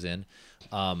that she was in.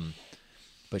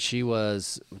 But she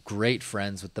was great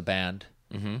friends with the band,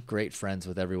 great friends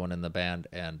with everyone in the band,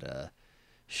 and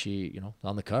she,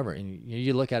 on the cover, and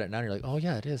you look at it now, and you're like, oh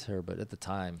yeah, it is her. But at the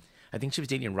time, I think she was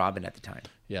dating Robin at the time.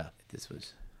 Yeah, this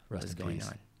was Rest in going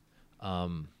peace.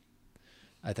 on.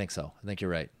 I think so. I think you're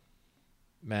right.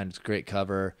 Man, it's a great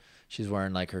cover. She's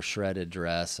wearing like her shredded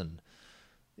dress, and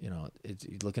it's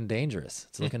looking dangerous.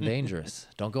 It's looking dangerous.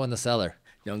 Don't go in the cellar.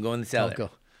 Don't go in the cellar.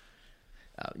 Don't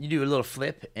you do a little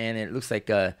flip, and it looks like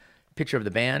a picture of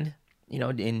the band,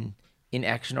 in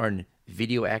action or in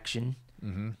video action.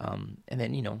 And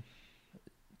then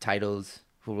titles,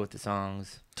 who wrote the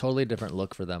songs. Totally different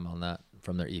look for them on that,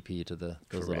 from their EP to those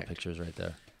little Correct. pictures right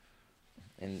there.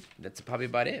 And that's probably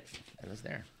about it. That was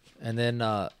there. And then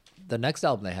the next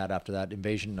album they had after that,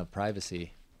 Invasion of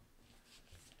Privacy.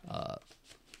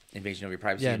 Invasion of Your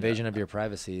Privacy. Yeah, Invasion of Your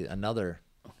Privacy. Another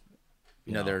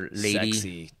lady.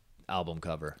 sexy album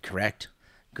cover. Correct.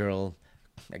 Girl,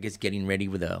 I guess getting ready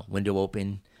with a window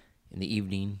open in the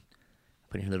evening,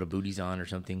 putting her little booties on or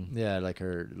something. Yeah, like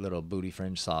her little booty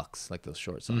fringe socks, like those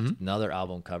short socks. Mm-hmm. Another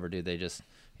album cover, dude. They just,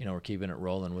 we're keeping it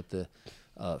rolling with the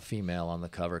female on the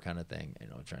cover kind of thing.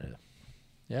 Trying to,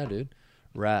 yeah, dude.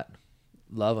 Rat,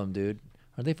 love them, dude.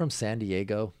 Aren't they from San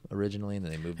Diego originally, and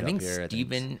then they moved I up think here?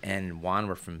 Steven and Juan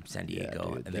were from San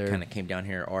Diego, dude, and they kind of came down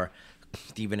here, or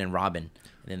Steven and Robin,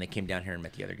 and then they came down here and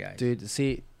met the other guys. Dude,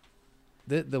 see,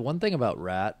 the one thing about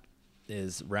Rat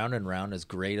is Round and Round, as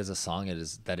great as a song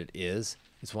it is,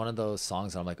 it's one of those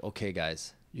songs that I'm like, okay,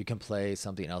 guys, you can play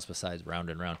something else besides Round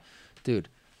and Round. Dude,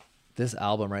 this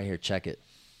album right here, check it.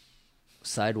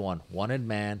 Side 1, Wanted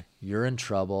Man, You're in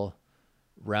Trouble,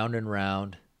 Round and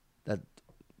Round, that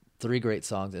 3 great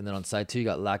songs. And then on side 2, you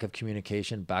got Lack of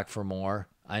Communication, Back for More,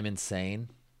 I'm Insane.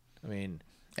 I mean,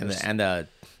 and the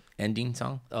ending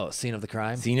song, Scene of the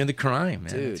Crime. Scene of the Crime,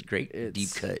 man. Dude, It's great, deep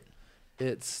cut.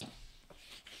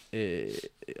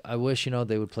 I wish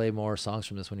they would play more songs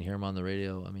from this when you hear them on the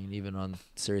radio. I mean, even on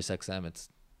Sirius XM, it's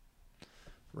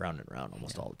Round and Round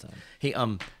almost all the time. Hey,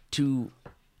 2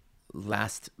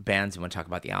 last bands I want to talk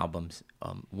about the albums.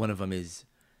 One of them is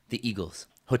the Eagles,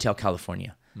 Hotel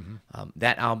California.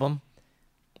 That album,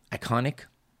 iconic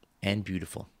and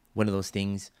beautiful. One of those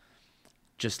things.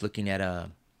 Just looking at a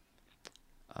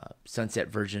sunset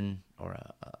version or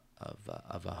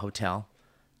of a hotel,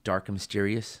 dark and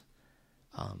mysterious.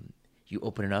 You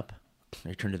open it up,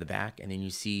 you turn to the back, and then you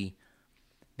see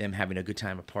them having a good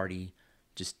time, a party,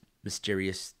 just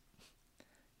mysterious.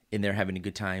 In there having a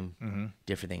good time,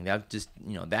 different thing. That just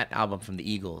that album from the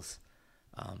Eagles,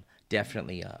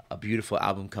 definitely a beautiful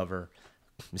album cover,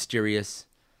 mysterious,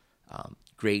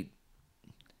 great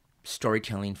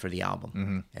storytelling for the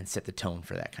album, and set the tone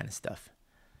for that kind of stuff,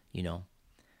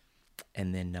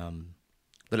 And then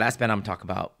the last band I'm gonna talk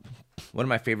about, one of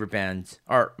my favorite bands,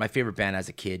 or my favorite band as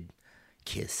a kid,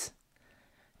 Kiss.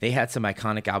 They had some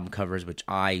iconic album covers which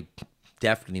I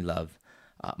definitely love.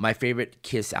 My favorite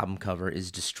Kiss album cover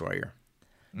is Destroyer.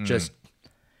 Just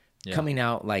coming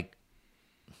out like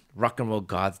rock and roll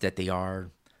gods that they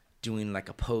are, doing like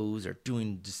a pose or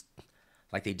doing just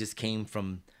like they just came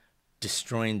from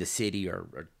destroying the city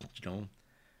or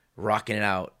rocking it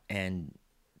out. And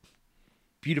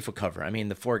beautiful cover. I mean,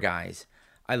 the 4 guys,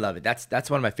 I love it. That's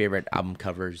one of my favorite album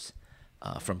covers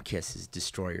from Kiss is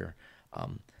Destroyer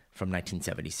from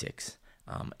 1976.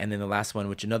 And then the last one,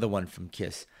 which another one from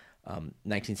Kiss,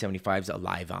 1975's a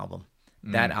live album.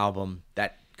 That album,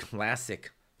 that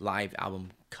classic live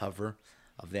album cover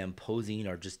of them posing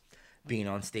or just being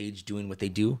on stage doing what they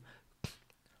do.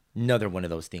 Another one of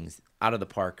those things. Out of the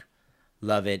park.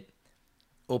 Love it.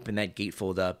 Open that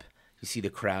gatefold up. You see the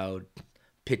crowd.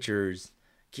 Pictures.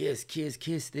 Kiss, kiss,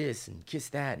 kiss this and kiss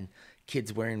that. And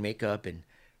kids wearing makeup and,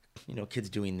 kids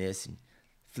doing this and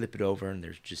flip it over and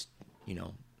there's just,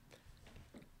 a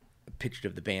picture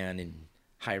of the band and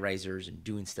high risers and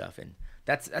doing stuff. And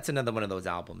that's another one of those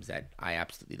albums that I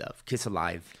absolutely love. Kiss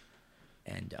Alive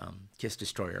and Kiss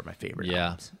Destroyer are my favorite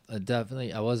albums.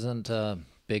 Definitely. I wasn't a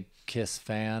big Kiss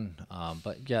fan,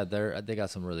 but yeah, they got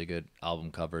some really good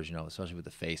album covers, especially with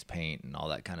the face paint and all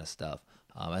that kind of stuff.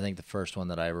 I think the first one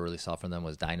that I ever really saw from them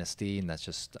was Dynasty, and that's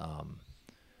just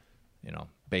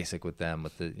basic with them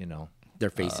with the their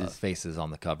faces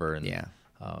on the cover, and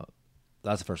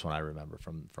that's the first one I remember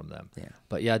from them. Yeah,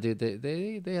 but yeah, dude,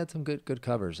 they had some good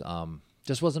covers.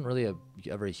 Just wasn't really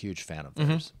ever a huge fan of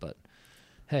theirs, but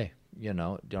hey, you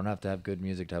don't have to have good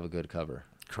music to have a good cover.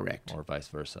 Correct. Or vice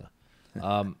versa.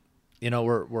 We're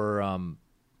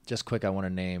just quick. I want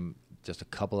to name just a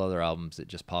couple other albums that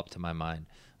just popped to my mind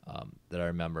that I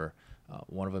remember.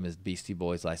 One of them is Beastie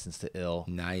Boys' License to Ill.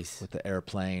 Nice. With the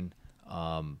airplane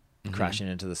crashing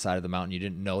into the side of the mountain. You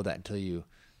didn't know that until you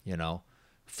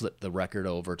flipped the record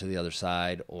over to the other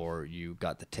side, or you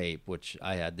got the tape, which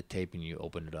I had the tape, and you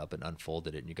opened it up and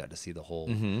unfolded it, and you got to see the whole.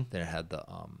 Then it had the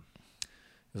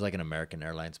it was like an American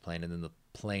Airlines plane, and then the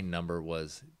plane number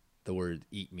was the word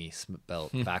 "eat me"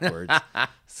 spelled backwards.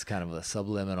 It's kind of a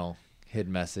subliminal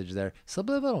hidden message there.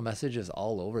 Subliminal messages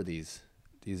all over these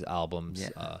albums.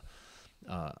 Yeah.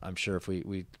 I'm sure if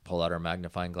we pull out our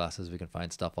magnifying glasses, we can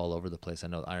find stuff all over the place. I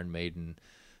know Iron Maiden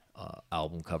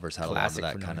album covers had Classic a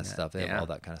lot for of that kind of knowing stuff. that. They have Yeah. all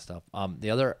that kind of stuff. The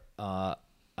other album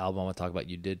I want to talk about,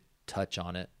 you did touch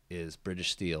on it, is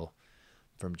British Steel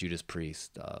from Judas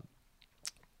Priest.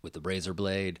 With the razor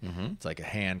blade, it's like a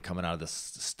hand coming out of this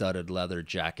studded leather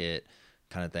jacket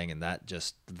kind of thing, and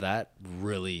that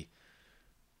really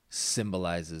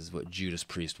symbolizes what Judas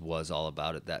Priest was all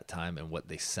about at that time and what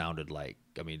they sounded like.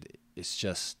 I mean, it's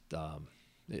just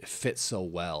it fits so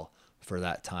well for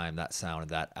that time, that sound,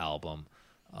 that album.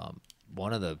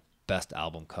 One of the best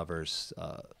album covers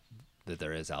that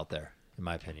there is out there, in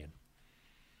my opinion.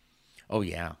 Oh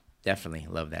yeah, definitely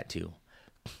love that too.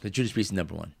 The Judas Priest is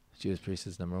number one. Judas Priest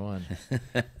is number one.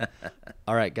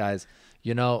 All right, guys.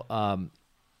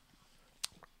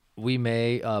 We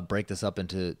may break this up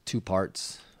into 2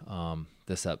 parts.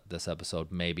 This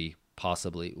episode, maybe,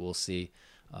 possibly, we'll see.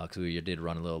 Because we did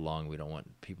run a little long. We don't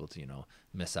want people to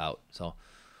miss out. So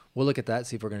we'll look at that.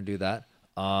 See if we're going to do that.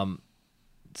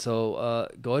 So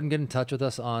go ahead and get in touch with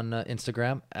us on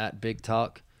Instagram at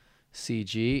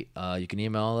BigTalkCG. You can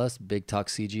email us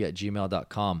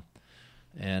bigtalkcg@gmail.com.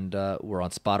 And we're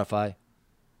on Spotify,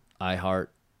 iHeart,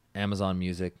 Amazon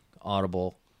Music,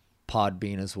 Audible,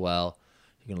 Podbean as well.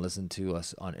 You can listen to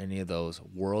us on any of those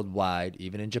worldwide,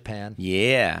 even in Japan.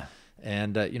 Yeah.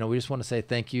 And, we just want to say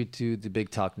thank you to the Big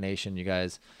Talk Nation, you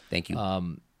guys. Thank you.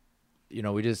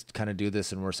 We just kind of do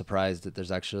this, and we're surprised that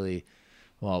there's actually,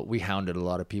 we hounded a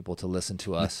lot of people to listen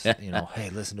to us. Hey,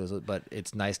 listen to us. But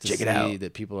it's nice to Check it out. see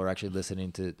that people are actually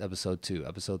listening to episode 2,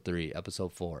 episode 3,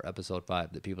 episode 4, episode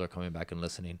 5. That people are coming back and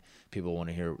listening. People want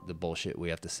to hear the bullshit we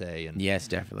have to say, and Yes,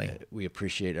 definitely. we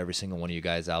appreciate every single one of you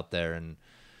guys out there. And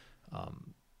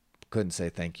couldn't say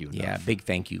thank you enough. Yeah, big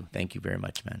thank you. Thank you very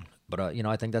much, man. But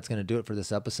I think that's going to do it for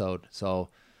this episode. So,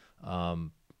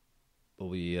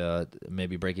 we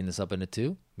maybe breaking this up into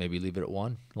 2, maybe leave it at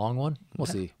 1 long one. We'll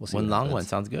see. We'll see. One what long happens. one.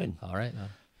 Sounds good. All right.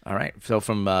 All right. So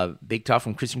from Big Talk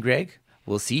from Chris and Greg,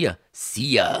 we'll see ya.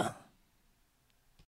 See ya.